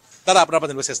প্ৰথমেই দাদা আপোনাৰ পৰা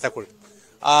জানিব চেষ্টা কৰিম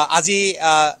আজি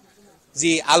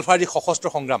যি আলফাৰ যি সশস্ত্ৰ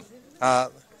সংগ্ৰাম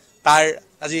তাৰ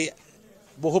আজি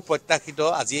বহু প্ৰত্যাশিত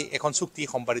আজি এখন চুক্তি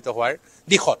সম্পাদিত হোৱাৰ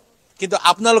দিশত কিন্তু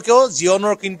আপোনালোকেও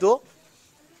জীৱনৰ কিন্তু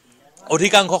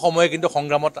অধিকাংশ সময় কিন্তু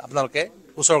সংগ্ৰামত আপোনালোকে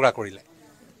উচৰ্গা কৰিলে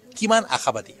কিমান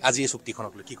আশাবাদী আজি এই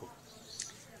চুক্তিখনক লৈ কি ক'ব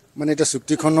মানে এটা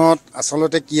চুক্তিখনত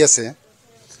আসলতে কি আছে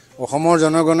অসমৰ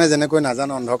জনগণে যেনেকৈ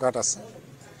নাজানো অন্ধকাৰত আছে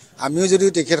আমিও যদি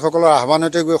তেখেতসকলৰ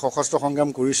আহ্বানতে গৈ সশস্ত্ৰ সংগ্ৰাম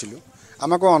কৰিছিলোঁ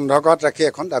আমাকো অন্ধকাৰত ৰাখি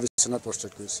এখন দাবিচনত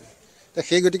প্ৰস্তুত কৰিছে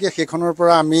সেই গতিকে সেইখনৰ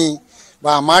পৰা আমি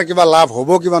বা আমাৰ কিবা লাভ হ'ব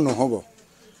কিবা নহ'ব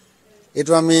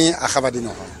এইটো আমি আশাবাদী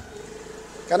নহয়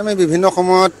কাৰণ আমি বিভিন্ন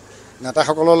সময়ত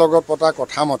নেতাসকলৰ লগত পতা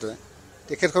কথা মতে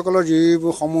তেখেতসকলৰ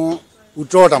যিবোৰ সমূহ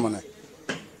উত্তৰ তাৰমানে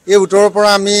এই উত্তৰৰ পৰা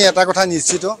আমি এটা কথা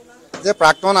নিশ্চিত যে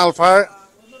প্ৰাক্তন আলফাৰ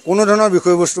কোনো ধৰণৰ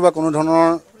বিষয়বস্তু বা কোনো ধৰণৰ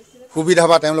সুবিধা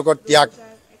বা তেওঁলোকৰ ত্যাগ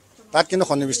তাত কিন্তু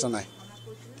সন্নিৱিষ্ট নাই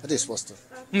সেইটো স্পষ্ট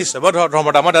নিশ্চয় বৰ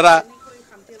ধৰ্মতা মই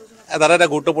দাদা এটা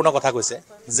গুৰুত্বপূৰ্ণ কথা কৈছে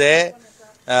যে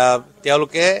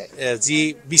তেওঁলোকে যি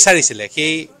বিচাৰিছিলে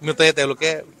সেই মতে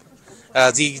তেওঁলোকে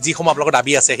যিসমূহ আপোনালোকৰ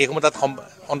দাবী আছে সেইসমূহ তাত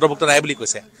অন্তৰ্ভুক্ত নাই বুলি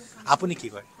কৈছে আপুনি কি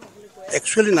কয়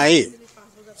একচুৱেলি নাই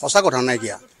সঁচা কথা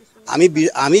নাইকিয়া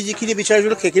আমি যিখিনি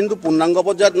বিচাৰিছিলোঁ সেইখিনিতো পূৰ্ণাংগ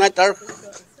পৰ্যায়ত নাই তাৰ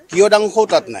কিয়দাংশও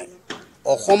তাত নাই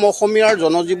অসমীয়াৰ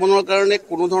জনজীৱনৰ কাৰণে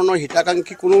কোনো ধৰণৰ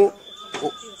হিতাকাংক্ষী কোনো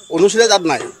অনুচ্ছেদ তাত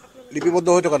নাই লিপিবদ্ধ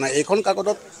হৈ থকা নাই এইখন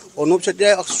কাকতত অনুপ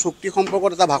চেতিয়াই চুক্তি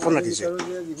সম্পৰ্কত এটা ভাষণ ৰাখিছে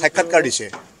সাক্ষাৎকাৰ দিছে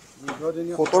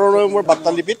 17 নৱেম্বৰ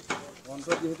বাৰ্তালিপিত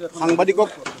সাংবাদিকক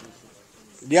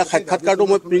দিয়া সাক্ষাৎকাৰটো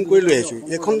মই প্ৰিণ্ট কৰি লৈ আহিছোঁ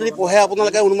এইখন যদি পঢ়ে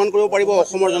আপোনালোকে অনুমান কৰিব পাৰিব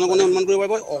অসমৰ জনগণে অনুমান কৰিব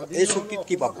পাৰিব এই চুক্তিত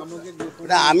কি পাব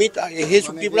এতিয়া আমি সেই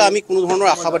চুক্তিৰ পৰা আমি কোনো ধৰণৰ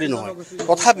আশাবাদী নহয়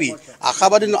তথাপি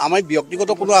আশাবাদী আমাৰ ব্যক্তিগত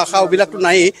কোনো আশা অভিলাষটো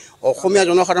নায়েই অসমীয়া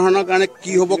জনসাধাৰণৰ কাৰণে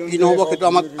কি হ'ব কি নহ'ব সেইটো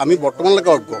আমি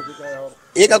বৰ্তমানলৈকে অজ্ঞ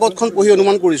এই কাকতখন পঢ়ি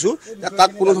অনুমান কৰিছোঁ যে তাত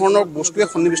কোনো ধৰণৰ বস্তুৱে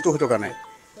সন্নিৱিষ্ট হৈ থকা নাই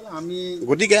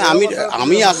গতিকে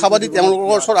আমি আশাবাদী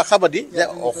তেওঁলোকৰ ওচৰত আশাবাদী যে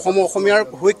অসমীয়াৰ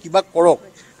হৈ কিবা কৰক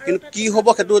কিন্তু কি হ'ব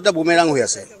সেইটো এটা বুমেৰাং হৈ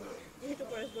আছে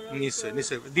নিশ্চয়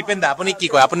নিশ্চয় দীপেন্দা আপুনি কি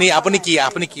কয়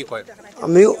আপুনি কি কয়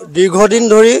আমি দীৰ্ঘদিন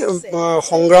ধৰি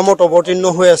সংগ্ৰামত অৱতীৰ্ণ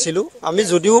হৈ আছিলোঁ আমি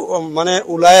যদিও মানে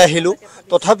ওলাই আহিলোঁ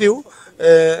তথাপিও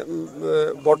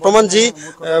বৰ্তমান যি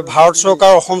ভাৰত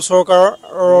চৰকাৰ অসম চৰকাৰৰ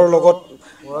লগত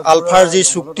আলফাৰ যি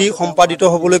চুক্তি সম্পাদিত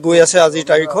হ'বলৈ গৈ আছে আজিৰ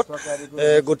তাৰিখত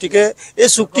গতিকে এই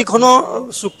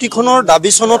চুক্তিখনৰ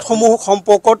দাবী চনদসমূহ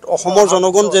সম্পৰ্কত অসমৰ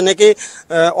জনগণ যেনেকৈ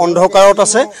অন্ধকাৰত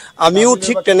আছে আমিও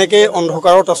ঠিক তেনেকৈ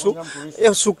অন্ধকাৰত আছোঁ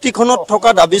এই চুক্তিখনত থকা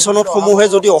দাবী চনদসমূহে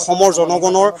যদি অসমৰ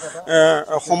জনগণৰ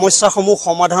সমস্যাসমূহ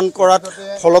সমাধান কৰাত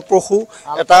ফলপ্ৰসূ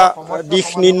এটা দিশ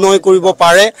নিৰ্ণয় কৰিব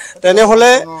পাৰে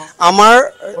তেনেহ'লে আমাৰ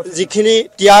যিখিনি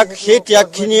ত্যাগ সেই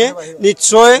ত্যাগখিনিয়ে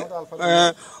নিশ্চয়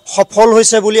সফল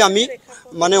হৈছে বুলি আমি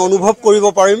মানে অনুভৱ কৰিব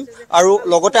পাৰিম আৰু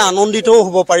লগতে আনন্দিতও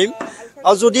হ'ব পাৰিম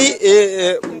আৰু যদি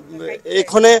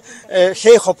এইখনে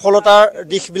সেই সফলতাৰ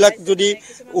দিশবিলাক যদি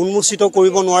উন্মোচিত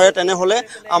কৰিব নোৱাৰে তেনেহ'লে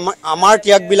আমাৰ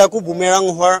ত্যাগবিলাকো বুমেৰাং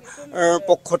হোৱাৰ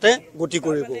পক্ষতে গতি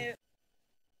কৰিব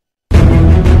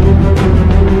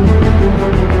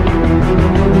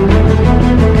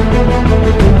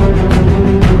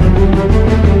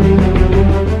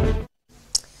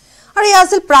আৰু এই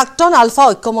আছিল প্ৰাক্তন আলফা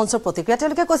ঐক্যমঞ্চৰ প্ৰতিক্ৰিয়া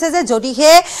তেওঁলোকে কৈছে যে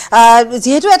যদিহে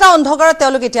যেহেতু এটা অন্ধকাৰত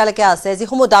তেওঁলোক এতিয়ালৈকে আছে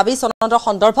যিসমূহ দাবী চনদৰ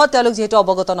সন্দৰ্ভত তেওঁলোক যেহেতু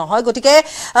অৱগত নহয় গতিকে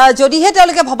যদিহে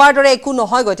তেওঁলোকে ভবাৰ দৰে একো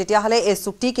নহয় গৈ তেতিয়াহ'লে এই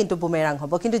চুক্তি কিন্তু বুমেৰাং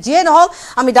হ'ব কিন্তু যিয়ে নহওক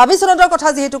আমি দাবী চনদৰ কথা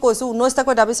যেহেতু কৈছোঁ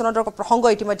 19টাকৈ দাবী চনদৰ প্ৰসংগ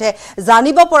ইতিমধ্যে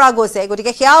জানিব পৰা গৈছে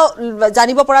গতিকে সেয়াও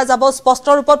জানিব পৰা যাব স্পষ্ট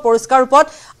ৰূপত পৰিষ্কাৰ ৰূপত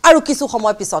আৰু কিছু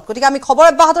সময় পিছত গতিকে আমি খবৰ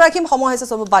অব্যাহত ৰাখিম সময় হৈছে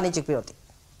চমু বাণিজ্যিক বিৰতি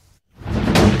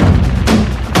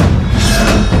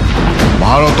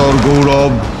ভাৰতৰ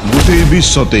গৌৰৱ গোটেই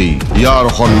বিশ্বতেই ইয়াৰ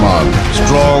সন্মান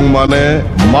ষ্ট্ৰং মানে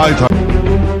মাই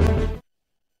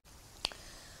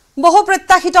বহু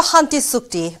প্ৰত্যাশিত শান্তি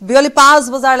চুক্তি বিয়লি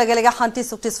 5 বজাৰ লগে লগে শান্তি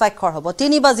চুক্তি স্বাক্ষৰ হ'ব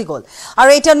 3 বাজি গ'ল আৰু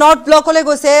এতিয়া নৰ্থ ব্লকলৈ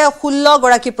গৈছে 16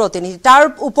 গৰাকী প্ৰতিনিধি তাৰ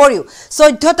উপৰিও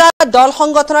 14টা দল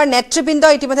সংগঠনৰ নেতৃবৃন্দ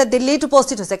ইতিমধ্যে দিল্লীত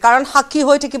উপস্থিত হৈছে কাৰণ সাক্ষী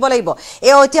হৈ থাকিব লাগিব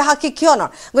এই ঐতিহাসিক ক্ষণৰ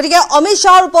গতিকে অমিত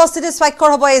শ্বাহৰ উপস্থিতিত স্বাক্ষৰ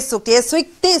হ'ব এই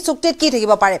চুক্তিত কি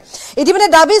থাকিব পাৰে ইতিমধ্যে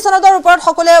দাবী চনদৰ ওপৰত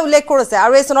সকলোৱে উল্লেখ কৰিছে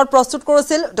আৰু এই চনদ প্ৰস্তুত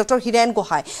কৰিছিল ডক্টৰ হীৰেন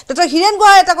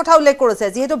গোহাঁই এটা কথা উল্লেখ কৰিছে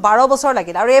যিহেতু 12 বছৰ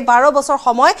লাগিল আৰু এই 12 বছৰ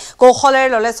সময় কৌশলেৰে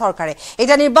ল'লে চৰকাৰে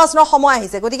এটা নিৰ্বাচনৰ সময়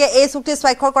আহিছে গতিকে এই চুক্তি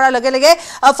স্বাক্ষৰ কৰাৰ লগে লগে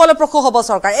ফলপ্ৰসূ হ'ব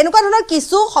চৰকাৰ এনেকুৱা ধৰণৰ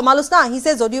কিছু সমালোচনা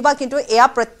আহিছে যদিও বা কিন্তু এয়া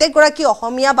প্ৰত্যেকগৰাকী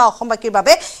অসমীয়া বা অসমবাসীৰ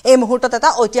বাবে এই মুহূৰ্তত এটা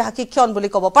ঐতিহাসিক ক্ষণ বুলি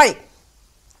ক'ব পাৰি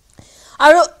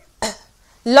আৰু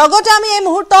লগতে আমি এই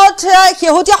মুহূৰ্তত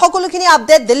শেহতীয়া সকলোখিনি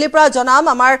আপডেট দিল্লীৰ পৰা জনাম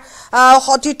আমাৰ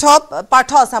সতীৰ্থ পাৰ্থ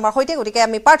আছে আমাৰ সৈতে গতিকে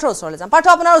আমি পাৰ্থৰ ওচৰলৈ যাম পাৰ্থ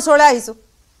আপোনাৰ ওচৰলৈ আহিছো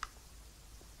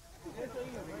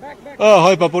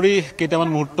হয় পাপৰি কেইটামান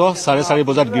মুহূৰ্ত 4:30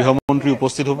 বজাত গৃহমন্ত্ৰী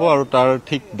উপস্থিত হ'ব আৰু তাৰ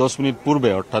ঠিক 10 মিনিট পূৰ্বে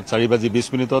অৰ্থাৎ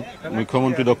 4:20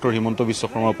 মুখ্যমন্ত্ৰী ডক্টৰ হিমন্ত বিশ্ব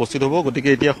শৰ্মা উপস্থিত হ'ব গতিকে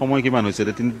এতিয়া সময় কিমান হৈছে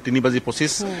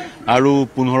 3:25 আৰু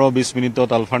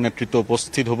 15-20 আলফাৰ নেতৃত্ব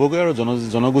উপস্থিত হ'বগৈ আৰু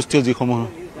জনগোষ্ঠীয় যিসমূহ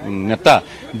নেতা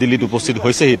দিল্লীত উপস্থিত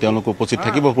হৈছেহি তেওঁলোক উপস্থিত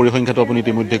থাকিব পৰিসংখ্যাটো আপুনি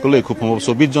ইতিমধ্যে ক'লে খুব সম্ভৱ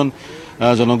 24 জন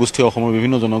জনগোষ্ঠীয় অসমৰ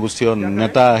বিভিন্ন জনগোষ্ঠীয়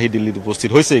নেতা আহি দিল্লীত উপস্থিত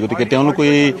হৈছে গতিকে তেওঁলোকে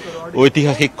এই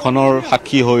ঐতিহাসিক ক্ষণৰ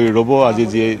সাক্ষী হৈ ৰ'ব আজি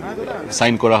যি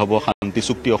সাইন কৰা হ'ব শান্তি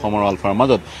চুক্তি অসমৰ আলফাৰ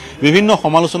মাজত বিভিন্ন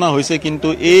সমালোচনা হৈছে কিন্তু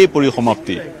এই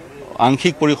পৰিসমাপ্তি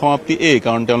আংশিক পৰিসমাপ্তি এই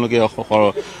কাৰণ তেওঁলোকে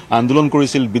আন্দোলন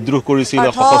কৰিছিল বিদ্ৰোহ কৰিছিল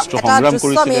সশস্ত্ৰ সংগ্ৰাম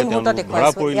কৰিছিল ধৰা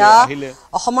পৰিলে আহিলে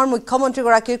অসমৰ মুখ্যমন্ত্ৰী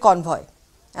গৰাকীৰ কনভয়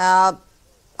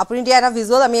আপুনি দিয়া এটা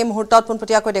ভিজুৱেল আমি এই মুহূৰ্তত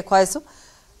পোনপটীয়াকৈ দেখুৱাইছো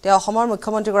তে অসমৰ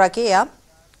মুখ্যমন্ত্ৰী গৰাকী এয়া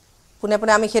পুনে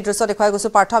পুনে আমি সেই দৃশ্য দেখুৱাই গৈছো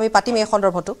পাৰ্থ আমি পাতিম এই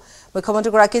সন্দৰ্ভতো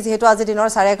মুখ্যমন্ত্ৰী গৰাকী যেহেতু আজি দিনৰ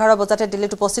 11:30 বজাতে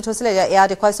দিল্লীত উপস্থিত হৈছিল এয়া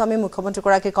দেখুৱাইছো আমি মুখ্যমন্ত্ৰী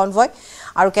গৰাকীৰ কনভয়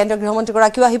আৰু কেন্দ্ৰীয় গৃহমন্ত্ৰী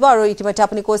গৰাকীও আহিব আৰু ইতিমধ্যে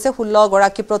আপুনি কৈছে 16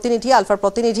 গৰাকী প্ৰতিনিধি আলফাৰ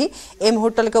প্ৰতিনিধি এই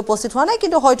মুহূৰ্তলৈকে উপস্থিত হোৱা নাই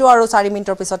কিন্তু হয়তো আৰু 4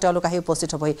 মিনিটৰ পিছত তেওঁলোক আহি উপস্থিত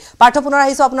হ'বহি পাৰ্থ পুনৰ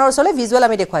আহিছো আপোনাৰ ওচৰলৈ ভিজুৱেল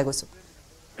আমি দেখুৱাই গৈছো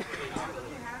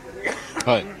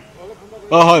হয়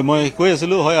হয় মই কৈ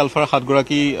আছিলো হয় আলফাৰ 8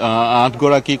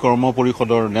 গৰাকী কৰ্ম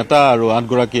পৰিষদৰ নেতা আৰু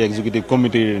 8 গৰাকী এক্সিকিউটিভ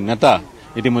কমিটিৰ নেতা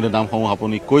ইতিমধ্যে নামসমূহ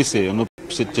আপুনি কৈছে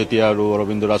অনুপস্থিত চেতিয়া আৰু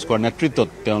অৰবিন্দ ৰাজখোৱাৰ নেতৃত্বত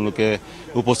তেওঁলোকে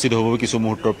উপস্থিত হ'ব কিছু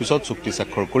মুহূৰ্তৰ পিছত চুক্তি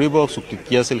স্বাক্ষৰ কৰিব চুক্তিত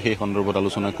কি আছিল সেই সন্দৰ্ভত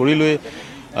আলোচনা কৰিলৈ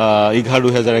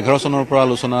 2011 চনৰ পৰা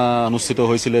আলোচনা অনুষ্ঠিত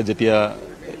হৈছিল যেতিয়া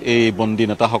এই বন্দী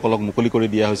নেতাসকলক মুকলি কৰি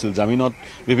দিয়া হৈছিল জামিনত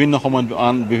বিভিন্ন সময়ত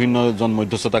বিভিন্নজন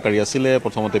মধ্যস্থতাকাৰী আছিল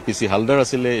প্ৰথমতে পিসি হালদাৰ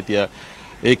আছিল এতিয়া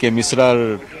কে মিশ্ৰাৰ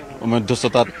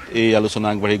মধ্যস্থতাত এই আলোচনা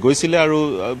আগবাঢ়ি গৈছিল আৰু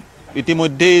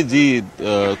ইতিমধ্যে যি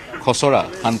খসৰা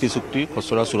শান্তি চুক্তি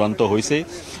খসৰা চূড়ান্ত হৈছে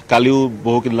কালিও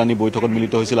বহুকিলানি বৈঠকত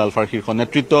মিলিত হৈছিল আলফাৰ শীৰ্ষ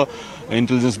নেতৃত্ব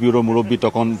ইন্টেলিজেন্স ব্যুৰোৰ মুৰব্বী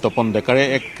তপন ডেকাৰে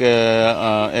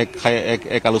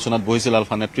এক আলোচনাত বহিছিল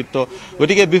আলফা নেতৃত্ব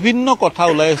গতিকে বিভিন্ন কথা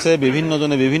ওলাইছে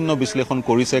বিভিন্নজনে বিভিন্ন বিশ্লেষণ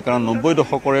কৰিছে কাৰণ 90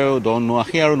 দশকৰে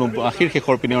 80 আৰু 80ৰ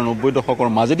শেষৰ পিনৰ 90 দশকৰ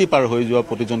মাজেদি পাৰ হৈ যোৱা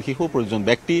প্ৰতিজন শিশু প্ৰতিজন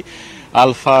ব্যক্তি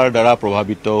আলফাৰ দ্বাৰা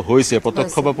প্ৰভাৱিত হৈছে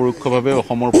প্ৰত্যক্ষ বা পৰোক্ষভাৱে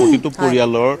অসমৰ প্ৰতিটো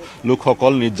পৰিয়ালৰ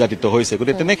লোকসকল নিৰ্যাতিত হৈছে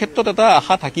গতিকে তেনে ক্ষেত্ৰত এটা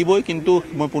আশা থাকিবই কিন্তু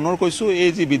মই পুনৰ কৈছো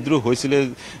এই যি বিদ্ৰোহ হৈছিল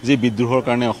যি বিদ্ৰোহৰ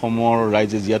কাৰণে অসমৰ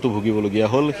ৰাইজে জিয়াটো ভুগিবলগীয়া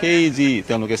হ'ল সেই যি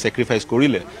তেওঁলোকে স্যাক্ৰিফাইস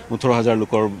কৰিলে 18000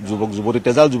 লোকৰ যুৱক যুৱতী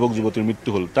তেজাল যুৱক যুৱতীৰ মৃত্যু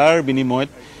হ'ল তাৰ বিনিময়ত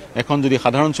এখন যদি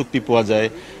সাধাৰণ চুক্তি পোৱা যায়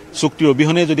চুক্তিৰ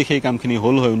অবিহনে যদি সেই কামখিনি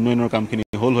হ'ল হয় উন্নয়নৰ কামখিনি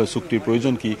হ'ল হয় চুক্তিৰ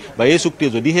প্ৰয়োজন কি বা এই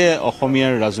চুক্তিয়ে যদিহে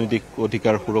অসমীয়াৰ ৰাজনৈতিক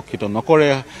অধিকাৰ সুৰক্ষিত নকৰে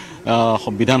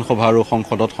বিধানসভা আৰু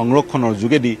সংসদত সংৰক্ষণৰ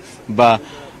যোগেদি বা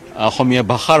অসমীয়া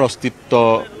ভাষাৰ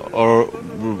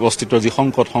অস্তিত্বৰ যি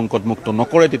সংকট মুক্ত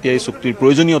নকৰে তেতিয়া এই চুক্তিৰ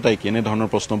প্ৰয়োজনীয়তাই কি এনে ধৰণৰ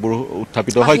প্ৰশ্নবোৰ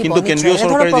উত্থাপিত হয় কিন্তু কেন্দ্ৰীয়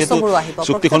চৰকাৰে যেহেতু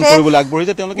চুক্তিখন কৰিবলৈ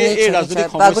আগবাঢ়িছে তেওঁলোকে এই ৰাজনৈতিক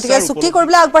গতিকে চুক্তি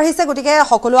কৰিবলৈ আগবাঢ়িছে গতিকে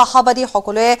সকলো আশাবাদী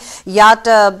সকলোৱে ইয়াত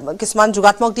কিছুমান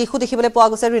যোগাত্মক দিশো দেখিবলৈ পোৱা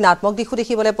গৈছে ঋণাত্মক দিশো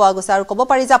দেখিবলৈ পোৱা গৈছে আৰু ক'ব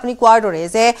পাৰি যে আপুনি কোৱাৰ দৰে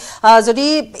যে যদি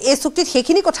এই চুক্তিত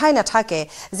সেইখিনি কথাই নাথাকে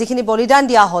যিখিনি বলিদান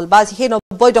দিয়া হ'ল বা সেই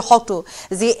 90 দশকটো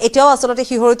যি এতিয়াও আচলতে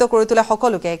শিহৰিত কৰি তোলে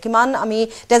সকলোকে কিমান আমি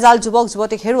তেজাল যুৱক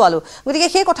যুৱতীক হেৰুৱালো গতিকে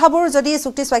সেই কথাবোৰ যদি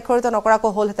চুক্তি স্বাক্ষৰিত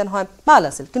নকৰাকৈ হ'লহেঁতেন হয় ভাল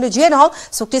আছিল কিন্তু যিয়ে নহওক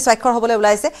চুক্তি স্বাক্ষৰ হ'বলৈ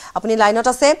ওলাইছে আপুনি লাইনত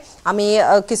আছে আমি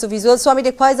কিছু ভিজুৱেলছো আমি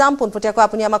দেখুৱাই যাম পোনপটীয়াকৈ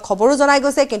আপুনি আমাক খবৰো জনাই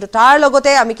গৈছে কিন্তু তাৰ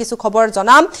লগতে আমি কিছু খবৰ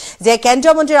জনাম যে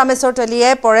কেন্দ্ৰীয় মন্ত্ৰী ৰামেশ্বৰ তেলীয়ে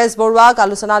পৰেশ বৰুৱাক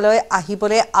আলোচনালৈ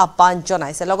আহিবলৈ আহ্বান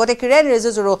জনাইছে লগতে কিৰেণ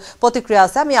ৰিজিজুৰো প্ৰতিক্ৰিয়া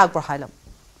আছে আমি আগবঢ়াই ল'ম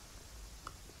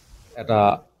এটা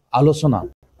আলোচনা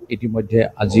ইতিমধ্যে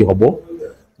আজি হ'ব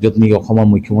য'ত নেকি অসমৰ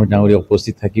মুখ্যমন্ত্ৰী ডাঙৰীয়া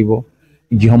উপস্থিত থাকিব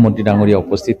গৃহমন্ত্ৰী ডাঙৰীয়া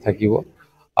উপস্থিত থাকিব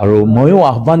আৰু ময়ো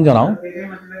আহ্বান জনাওঁ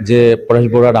যে পৰেশ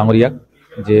বৰুৱা ডাঙৰীয়াক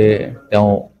যে তেওঁ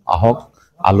আহক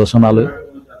আলোচনালৈ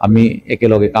আমি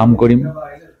একেলগে কাম কৰিম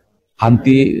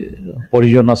শান্তি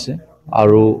প্ৰয়োজন আছে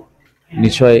আৰু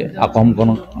নিশ্চয়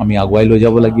অসমখনক আমি আগুৱাই লৈ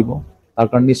যাব লাগিব তাৰ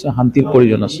কাৰণে নিশ্চয় শান্তিৰ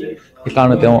প্ৰয়োজন আছে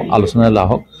সেইকাৰণে তেওঁ আলোচনালৈ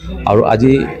আহক আৰু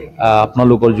আজি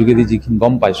আপোনালোকৰ যোগেদি যিখিনি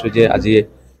গম পাইছোঁ যে আজি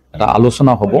এটা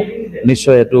আলোচনা হ'ব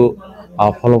নিশ্চয় এইটো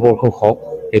ফলপ্ৰসূ হওক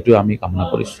এইটো আমি কামনা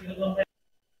কৰিছোঁ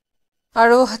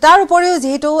আৰু তাৰ উপৰিও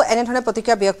যেহেতু এনেধৰণে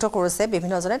প্ৰতিক্ৰিয়া ব্যক্ত কৰিছে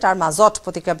বিভিন্নজনে তাৰ মাজত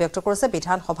প্ৰতিক্ৰিয়া ব্যক্ত কৰিছে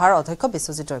বিধানসভাৰ অধ্যক্ষ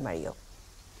বিশ্বজিৎ দৈমাৰীয়ে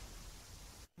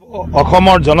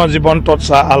অসমৰ জনজীৱনটোত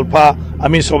আলফা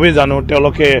আমি সবেই জানো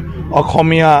তেওঁলোকে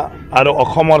অসমীয়া আৰু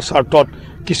অসমৰ স্বাৰ্থত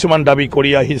কিছুমান দাবী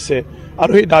কৰি আহিছে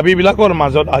আৰু এই দাবীবিলাকৰ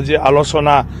মাজত আজি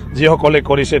আলোচনা যিসকলে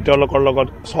কৰিছে তেওঁলোকৰ লগত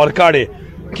চৰকাৰে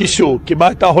কিছু কিবা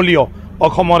এটা হ'লেও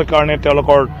অসমৰ কাৰণে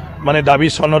তেওঁলোকৰ মানে দাবী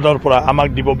সনদৰ পৰা আমাক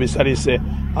দিব বিচাৰিছে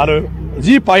আৰু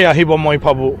যি পাই আহিব মই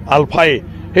ভাবো আলফাই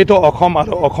সেইটো অসম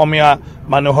আৰু অসমীয়া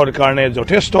মানুহৰ কাৰণে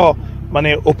যথেষ্ট মানে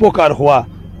উপকাৰ হোৱা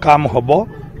কাম হ'ব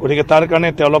গতিকে তাৰ কাৰণে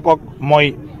তেওঁলোকক মই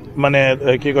মানে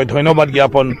কি কয় ধন্যবাদ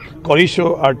জ্ঞাপন কৰিছো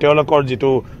আৰু তেওঁলোকৰ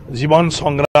যেটো জীৱন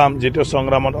সংগ্ৰাম যেটো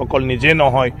সংগ্ৰামত অকল নিজে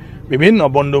নহয় বিভিন্ন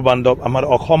বন্ধু বান্ধৱ আমাৰ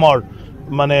অসমৰ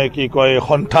মানে কি কয়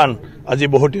সন্তান আজি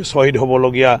বহুত শহীদ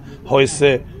হ'বলগীয়া হৈছে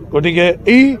গতিকে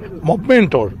এই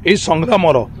মুভমেন্টৰ এই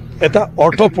সংগ্ৰামৰ এটা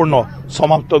অৰ্থপূৰ্ণ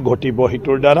সমাপ্ত ঘটিব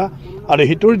হিটোৰ দ্বাৰা আৰু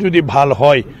হিটোৰ যদি ভাল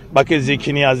হয় বাকি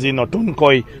যিখিনি আজি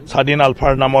নতুনকৈ স্বাধীন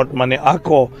আলফাৰ নামত মানে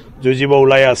আকৌ যুঁজিব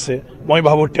ওলাই আছে মই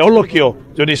ভাবো তেওঁলোকেও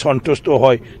যদি সন্তুষ্ট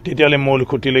হয় তেতিয়ালে মূল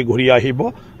খুঁটিলৈ ঘূৰি আহিব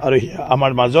আৰু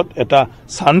আমাৰ মাজত এটা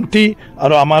শান্তি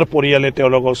আৰু আমাৰ পৰিয়ালে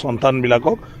তেওঁলোকৰ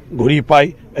সন্তানবিলাকক ঘূৰি পাই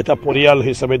এটা পৰিয়াল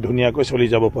হিচাপে ধুনীয়াকৈ চলি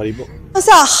যাব পাৰিব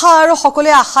আশা আৰু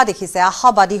সকলোৱে আশা দেখিছে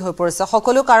আশাবাদী হৈ পৰিছে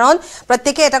সকলো কাৰণ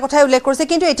প্ৰত্যেককে এটা কথাই উল্লেখ কৰিছে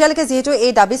কিন্তু এতিয়ালৈকে যেহেতু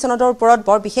এই দাবী সনদৰ ওপৰত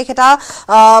বৰ বিশেষ এটা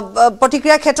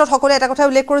প্ৰতিক্ৰিয়াৰ ক্ষেত্ৰত সকলোৱে এটা কথাই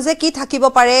উল্লেখ কৰিছে কি থাকিব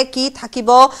পাৰে কি থাকিব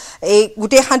এই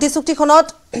গোটেই শান্তি চুক্তিখনত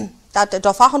তাত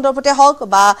দফা সন্দৰ্ভতে হওক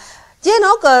বা যে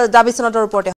নক দাবী সনদৰ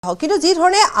ওপৰতে হওক কিন্তু যি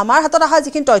ধৰণে আমাৰ হাতত অহা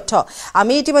যিখিনি তথ্য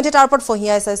আমি ইতিমধ্যে তাৰ ওপৰত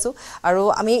ফহিয়াই চাইছো আৰু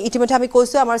আমি ইতিমধ্যে আমি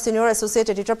কৈছো আমাৰ সিনিয়ৰ এছ'চিয়েট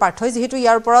এডিটৰ পাৰ্থই যেহেতু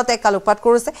ইয়াৰ ওপৰত এক আলোকপাত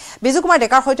কৰিছে বিজু কুমাৰ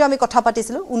ডেকাৰ সৈতে আমি কথা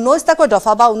পাতিছিলো 19টাকৈ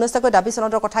দফা বা 19টাকৈ দাবী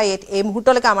সনদৰ কথা এই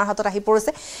মুহূৰ্তলৈকে আমাৰ হাতত আহি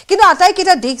পৰিছে কিন্তু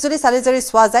আটাইকেইটা দিশ যদি চালি জাৰি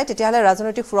চোৱা যায় তেতিয়াহ'লে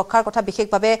ৰাজনৈতিক সুৰক্ষাৰ কথা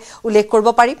বিশেষভাৱে উল্লেখ কৰিব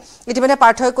পাৰি ইতিমধ্যে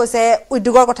পাৰ্থই কৈছে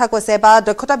উদ্যোগৰ কথা কৈছে বা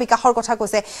দক্ষতা বিকাশৰ কথা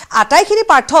কৈছে আটাইখিনি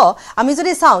পাৰ্থ আমি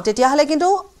যদি চাওঁ তেতিয়াহ'লে কিন্তু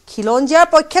খিলঞ্জিয়াৰ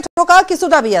পক্ষে থকা কিছু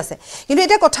দাবী আছে কিন্তু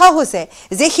এটা কথা হৈছে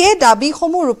যে সেই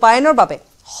দাবীসমূহ ৰূপায়ণৰ বাবে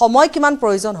সময় কিমান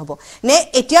প্ৰয়োজন হ'ব নে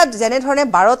এতিয়া যেনে ধৰণে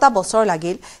 12টা বছৰ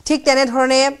লাগিল ঠিক তেনে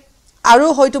ধৰণে আৰু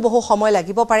হয়তো বহু সময়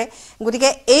লাগিব পাৰে গতিকে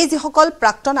এই যিসকল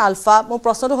প্ৰাক্তন আলফা মোৰ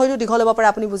প্ৰশ্নটো হয়তো দীঘল হ'ব পাৰে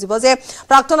আপুনি বুজিব যে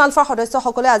প্ৰাক্তন আলফাৰ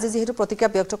সদস্যসকলে আজি যেহেতু প্ৰতিক্ৰিয়া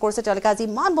ব্যক্ত কৰিছে তেওঁলোকে আজি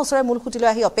ইমান বছৰে মূল খুঁটিলৈ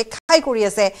আহি অপেক্ষাই কৰি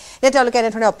আছে নে তেওঁলোকে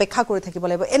এনেধৰণে অপেক্ষা কৰি থাকিব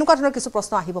লাগিব এনেকুৱা ধৰণৰ কিছু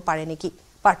প্ৰশ্ন আহিব পাৰে নেকি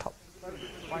পাৰ্থ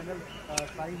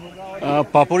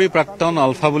পাপৰি প্ৰাক্তন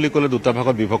আলফা বুলি ক'লে দুটা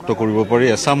ভাগত বিভক্ত কৰিব পাৰি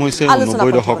এছাম হৈছে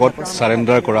 90 দশকত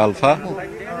সাৰেন্ডাৰ কৰা আলফা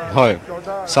হয়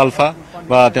সালফা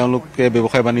বা তেওঁলোকে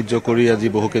ব্যৱসায় বাণিজ্য কৰি আজি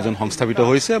বহুকেইজন সংস্থাপিত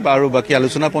হৈছে আৰু বাকি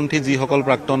আলোচনাপন্থী যিসকল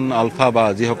প্ৰাক্তন আলফা বা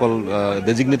যিসকল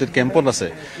ডেজিগনেটেড কেম্পত আছে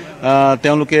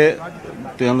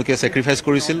তেওঁলোকে স্যাক্ৰিফাইস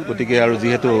কৰিছিল গতিকে আৰু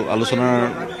যেহেতু আলোচনাৰ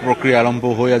প্ৰক্ৰিয়া আৰম্ভ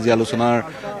হৈ আজি আলোচনাৰ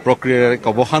প্ৰক্ৰিয়াৰ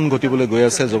অৱসান ঘটিবলৈ গৈ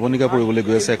আছে জবনিকা পৰিবলৈ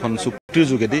গৈ আছে এখন চুক্তিৰ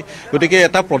যোগেদি গতিকে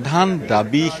এটা প্ৰধান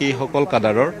দাবী সেই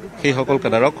সকল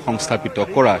কাডাৰক সংস্থাপিত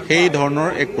কৰা সেই ধৰণৰ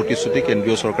এক প্ৰতিশ্ৰুতি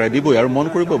কেন্দ্ৰীয় চৰকাৰে দিবই আৰু মন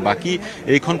কৰিব বাকি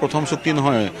এইখন প্ৰথম চুক্তি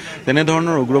নহয় তেনে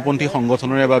ধৰণৰ উগ্ৰপন্থী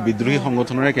সংগঠনৰে বা বিদ্ৰোহী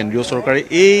সংগঠনৰে কেন্দ্ৰীয় চৰকাৰে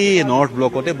এই নৰ্থ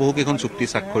ব্লকতে বহুকেইখন চুক্তি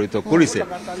স্বাক্ষৰিত কৰিছে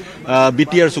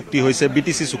বিটিআৰ চুক্তি হৈছে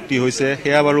বিটিসি চুক্তি হৈছে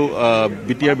সেয়া বাৰু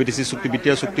বিটিআৰ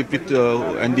চুক্তি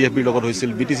এনডিএফবিৰ লগত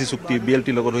হৈছিল বিটিসি চুক্তি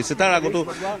বিএলটিৰ লগত হৈছে তাৰ আগতো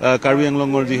কাৰ্বি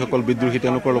আংলঙৰ যিসকল বিদ্ৰোহী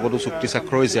তেওঁলোকৰ লগতো চুক্তি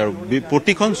স্বাক্ষৰ হৈছে আৰু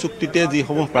প্ৰতিখন চুক্তিতে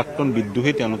যিসমূহ প্ৰাক্তন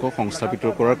বিদ্ৰোহী তেওঁলোকক সংস্থাপিত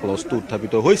কৰাৰ ক্লজটো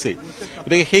উত্থাপিত হৈছে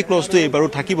গতিকে সেই ক্লজটো এইবাৰো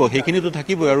থাকিব সেইখিনিতো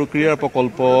থাকিবই আৰু ক্ৰীড়াৰ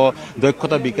প্ৰকল্প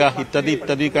দক্ষতা বিকাশ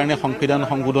ইত্যাদিৰ কাৰণে সংবিধান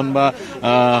সংশোধন বা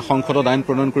সংসদত আইন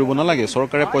প্ৰণয়ন কৰিব নালাগে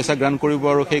চৰকাৰে পইচা গ্ৰাণ্ট কৰিব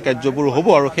আৰু সেই কাৰ্যবোৰ হ'ব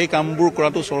আৰু সেই কামবোৰ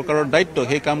কৰাটো চৰকাৰৰ দায়িত্ব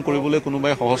সেই কাম কৰিবলৈ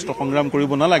কোনোবাই সশস্ত্ৰ সংগ্ৰাম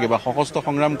কৰিব নালাগে বা সশস্ত্ৰ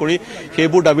সংগ্ৰাম কৰি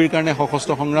সেইবোৰ দাবীৰ কাৰণে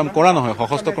সশস্ত্ৰ সংগ্ৰাম কৰা নহয়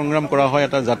সশস্ত্ৰ সংগ্ৰাম কৰা হয়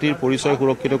এটা জাতিৰ পৰিচয়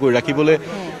সুৰক্ষিত কৰি ৰাখিবলৈ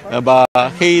বা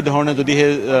সেই ধৰণে যদি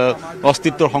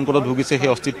অস্তিত্বৰ সংকটত ভুগিছে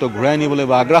সেই অস্তিত্ব ঘূৰাই আনিবলৈ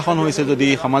বা আগ্ৰাসন হৈছে যদি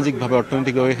সামাজিকভাৱে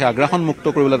অৰ্থনৈতিকভাৱে সেই আগ্ৰাসন মুক্ত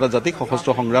কৰিবলৈ এটা জাতিক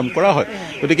সশস্ত্ৰ সংগ্ৰাম কৰা হয়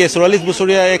গতিকে 44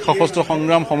 বছৰীয়া এক সশস্ত্ৰ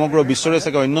সংগ্ৰাম সমগ্ৰ বিশ্বৰে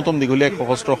চাগে অন্যতম দীঘলীয়া এক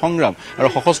সশস্ত্ৰ সংগ্ৰাম আৰু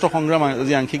সশস্ত্ৰ সংগ্ৰাম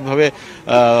আজি আংশিকভাৱে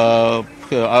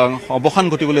অৱসান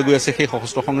ঘটিবলৈ গৈ আছে সেই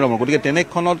সশস্ত্ৰ সংগ্ৰামৰ গতিকে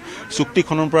তেনেখনত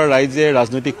চুক্তিখনৰ পৰা ৰাইজে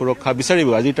ৰাজনৈতিক সুৰক্ষা বিচাৰিব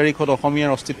আজিৰ তাৰিখত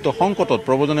অসমীয়াৰ অস্তিত্ব সংকটত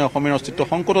প্ৰবজনে অসমীয়াৰ অস্তিত্ব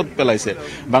সংকটত পেলাইছে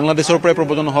বাংলাদেশৰ পৰা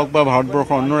প্ৰবজন হওক বা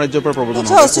ভাৰতবৰ্ষৰ অন্য ৰাজ্যৰ পৰা প্ৰবজন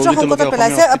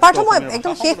পাৰ্থ মই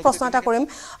একদম শেষ প্ৰশ্ন এটা কৰিম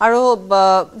আৰু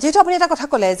যেহেতু আপুনি এটা কথা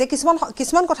ক'লে যে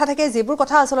কিছুমান কথা থাকে যিবোৰ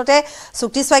কথা আচলতে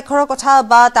চুক্তি স্বাক্ষৰৰ কথা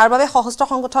বা তাৰ বাবে সশস্ত্ৰ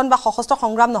সংগঠন বা সশস্ত্ৰ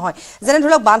সংগ্ৰাম নহয় যেনে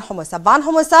ধৰি লওক বান সমস্যা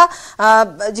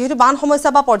যেহেতু বান সমস্যা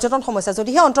বা পৰ্যটন সমস্যা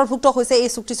যদিহে অন্তৰ্ভুক্ত হৈছে এই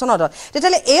চুক্তি সনদত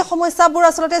তেতিয়াহ'লে এই সমস্যাবোৰ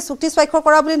আচলতে চুক্তি স্বাক্ষৰ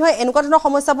কৰা বুলি নহয় এনেকুৱা ধৰণৰ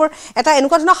সমস্যাবোৰ এটা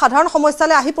এনেকুৱা ধৰণৰ সাধাৰণ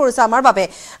সমস্যালৈ আহি পৰিছে আমাৰ বাবে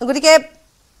গতিকে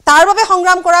তাৰ বাবে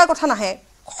সংগ্ৰাম কৰাৰ কথা নাহে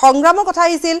সংগ্ৰামৰ কথা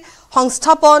আহিছিল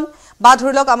সংস্থাপন বা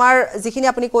ধৰি লওক আমাৰ যিখিনি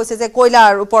আপুনি কৈছে যে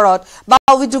কয়লাৰ ওপৰত বা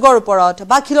উদ্যোগৰ ওপৰত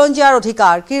বা খিলঞ্জিয়াৰ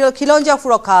অধিকাৰ খিলঞ্জিয়া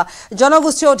সুৰক্ষা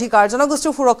জনগোষ্ঠীৰ অধিকাৰ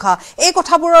জনগোষ্ঠীৰ সুৰক্ষা এই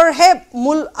কথাবোৰৰহে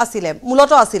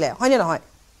মূলত আছিলে হয়নে নহয়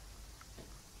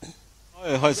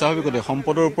হয় স্বাভাৱিকতে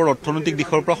সম্পদৰ ওপৰত অৰ্থনৈতিক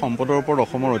দিশৰ পৰা সম্পদৰ ওপৰত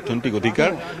অসমৰ অৰ্থনৈতিক অধিকাৰ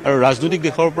আৰু ৰাজনৈতিক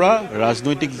দিশৰ পৰা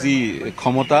ৰাজনৈতিক যি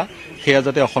ক্ষমতা সেয়া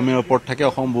যাতে অসমীয়াৰ ওপৰত থাকে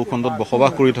অসম ভূখণ্ডত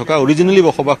বসবাস কৰি থকা অৰিজিনেলি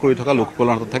বসবাস কৰি থকা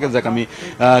লোকসকলৰ হাতত থাকে যাক আমি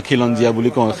খিলঞ্জীয়া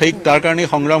বুলি কওঁ সেই তাৰ কাৰণে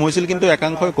সংগ্ৰাম হৈছিল কিন্তু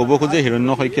একাংশই ক'ব খোজে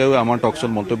হিৰণ্য শইকীয়াও আমাৰ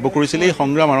টকশ্বত মন্তব্য কৰিছিল এই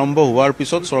সংগ্ৰাম আৰম্ভ হোৱাৰ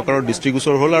পিছত চৰকাৰৰ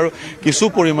দৃষ্টিগোচৰ হ'ল আৰু কিছু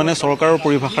পৰিমাণে চৰকাৰৰ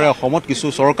পৰিভাষাৰে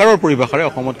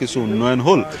অসমত কিছু উন্নয়ন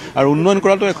হ'ল আৰু উন্নয়ন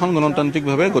কৰাটো এখন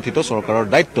গণতান্ত্ৰিকভাৱে গঠিত চৰকাৰৰ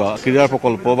দায়িত্ব ক্ৰীড়াৰ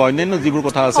প্ৰকল্প বা অন্যান্য যিবোৰ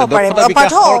কথা আছে দক্ষতা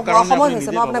বিকাশৰ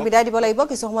কাৰণে আপোনাক বিদায় দিব লাগিব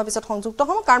কিছু সময় পিছত সংযুক্ত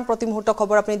হ'ম কাৰণ প্ৰতি মুহূৰ্ত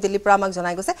খবৰ আপুনি দিল্লীৰ পৰা আমাক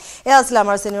জনাই গৈছে এয়া আছিল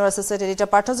আমাৰ senior associate editor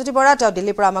Parthajyoti Bora তেওঁ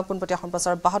দিল্লীৰ পৰা আমাক পোনপটীয়া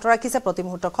সম্প্ৰচাৰ অব্যাহত ৰাখিছে প্ৰতি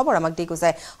মুহূৰ্ত খবৰ আমাক দি গৈছে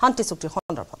শান্তি চুক্তিৰ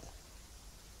সন্দৰ্ভত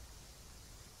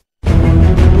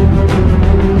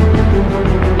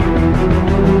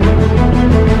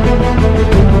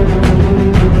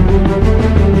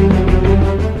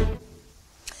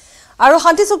আৰু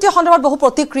শান্তি চুক্তিৰ সন্দৰ্ভত বহু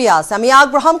প্ৰতিক্ৰিয়া আছে আমি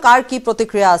আগবঢ়াম কাৰ কি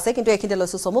প্ৰতিক্ৰিয়া আছে কিন্তু এইখিনিতে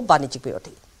লৈছো চমু বাণিজ্যিক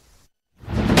বিৰতি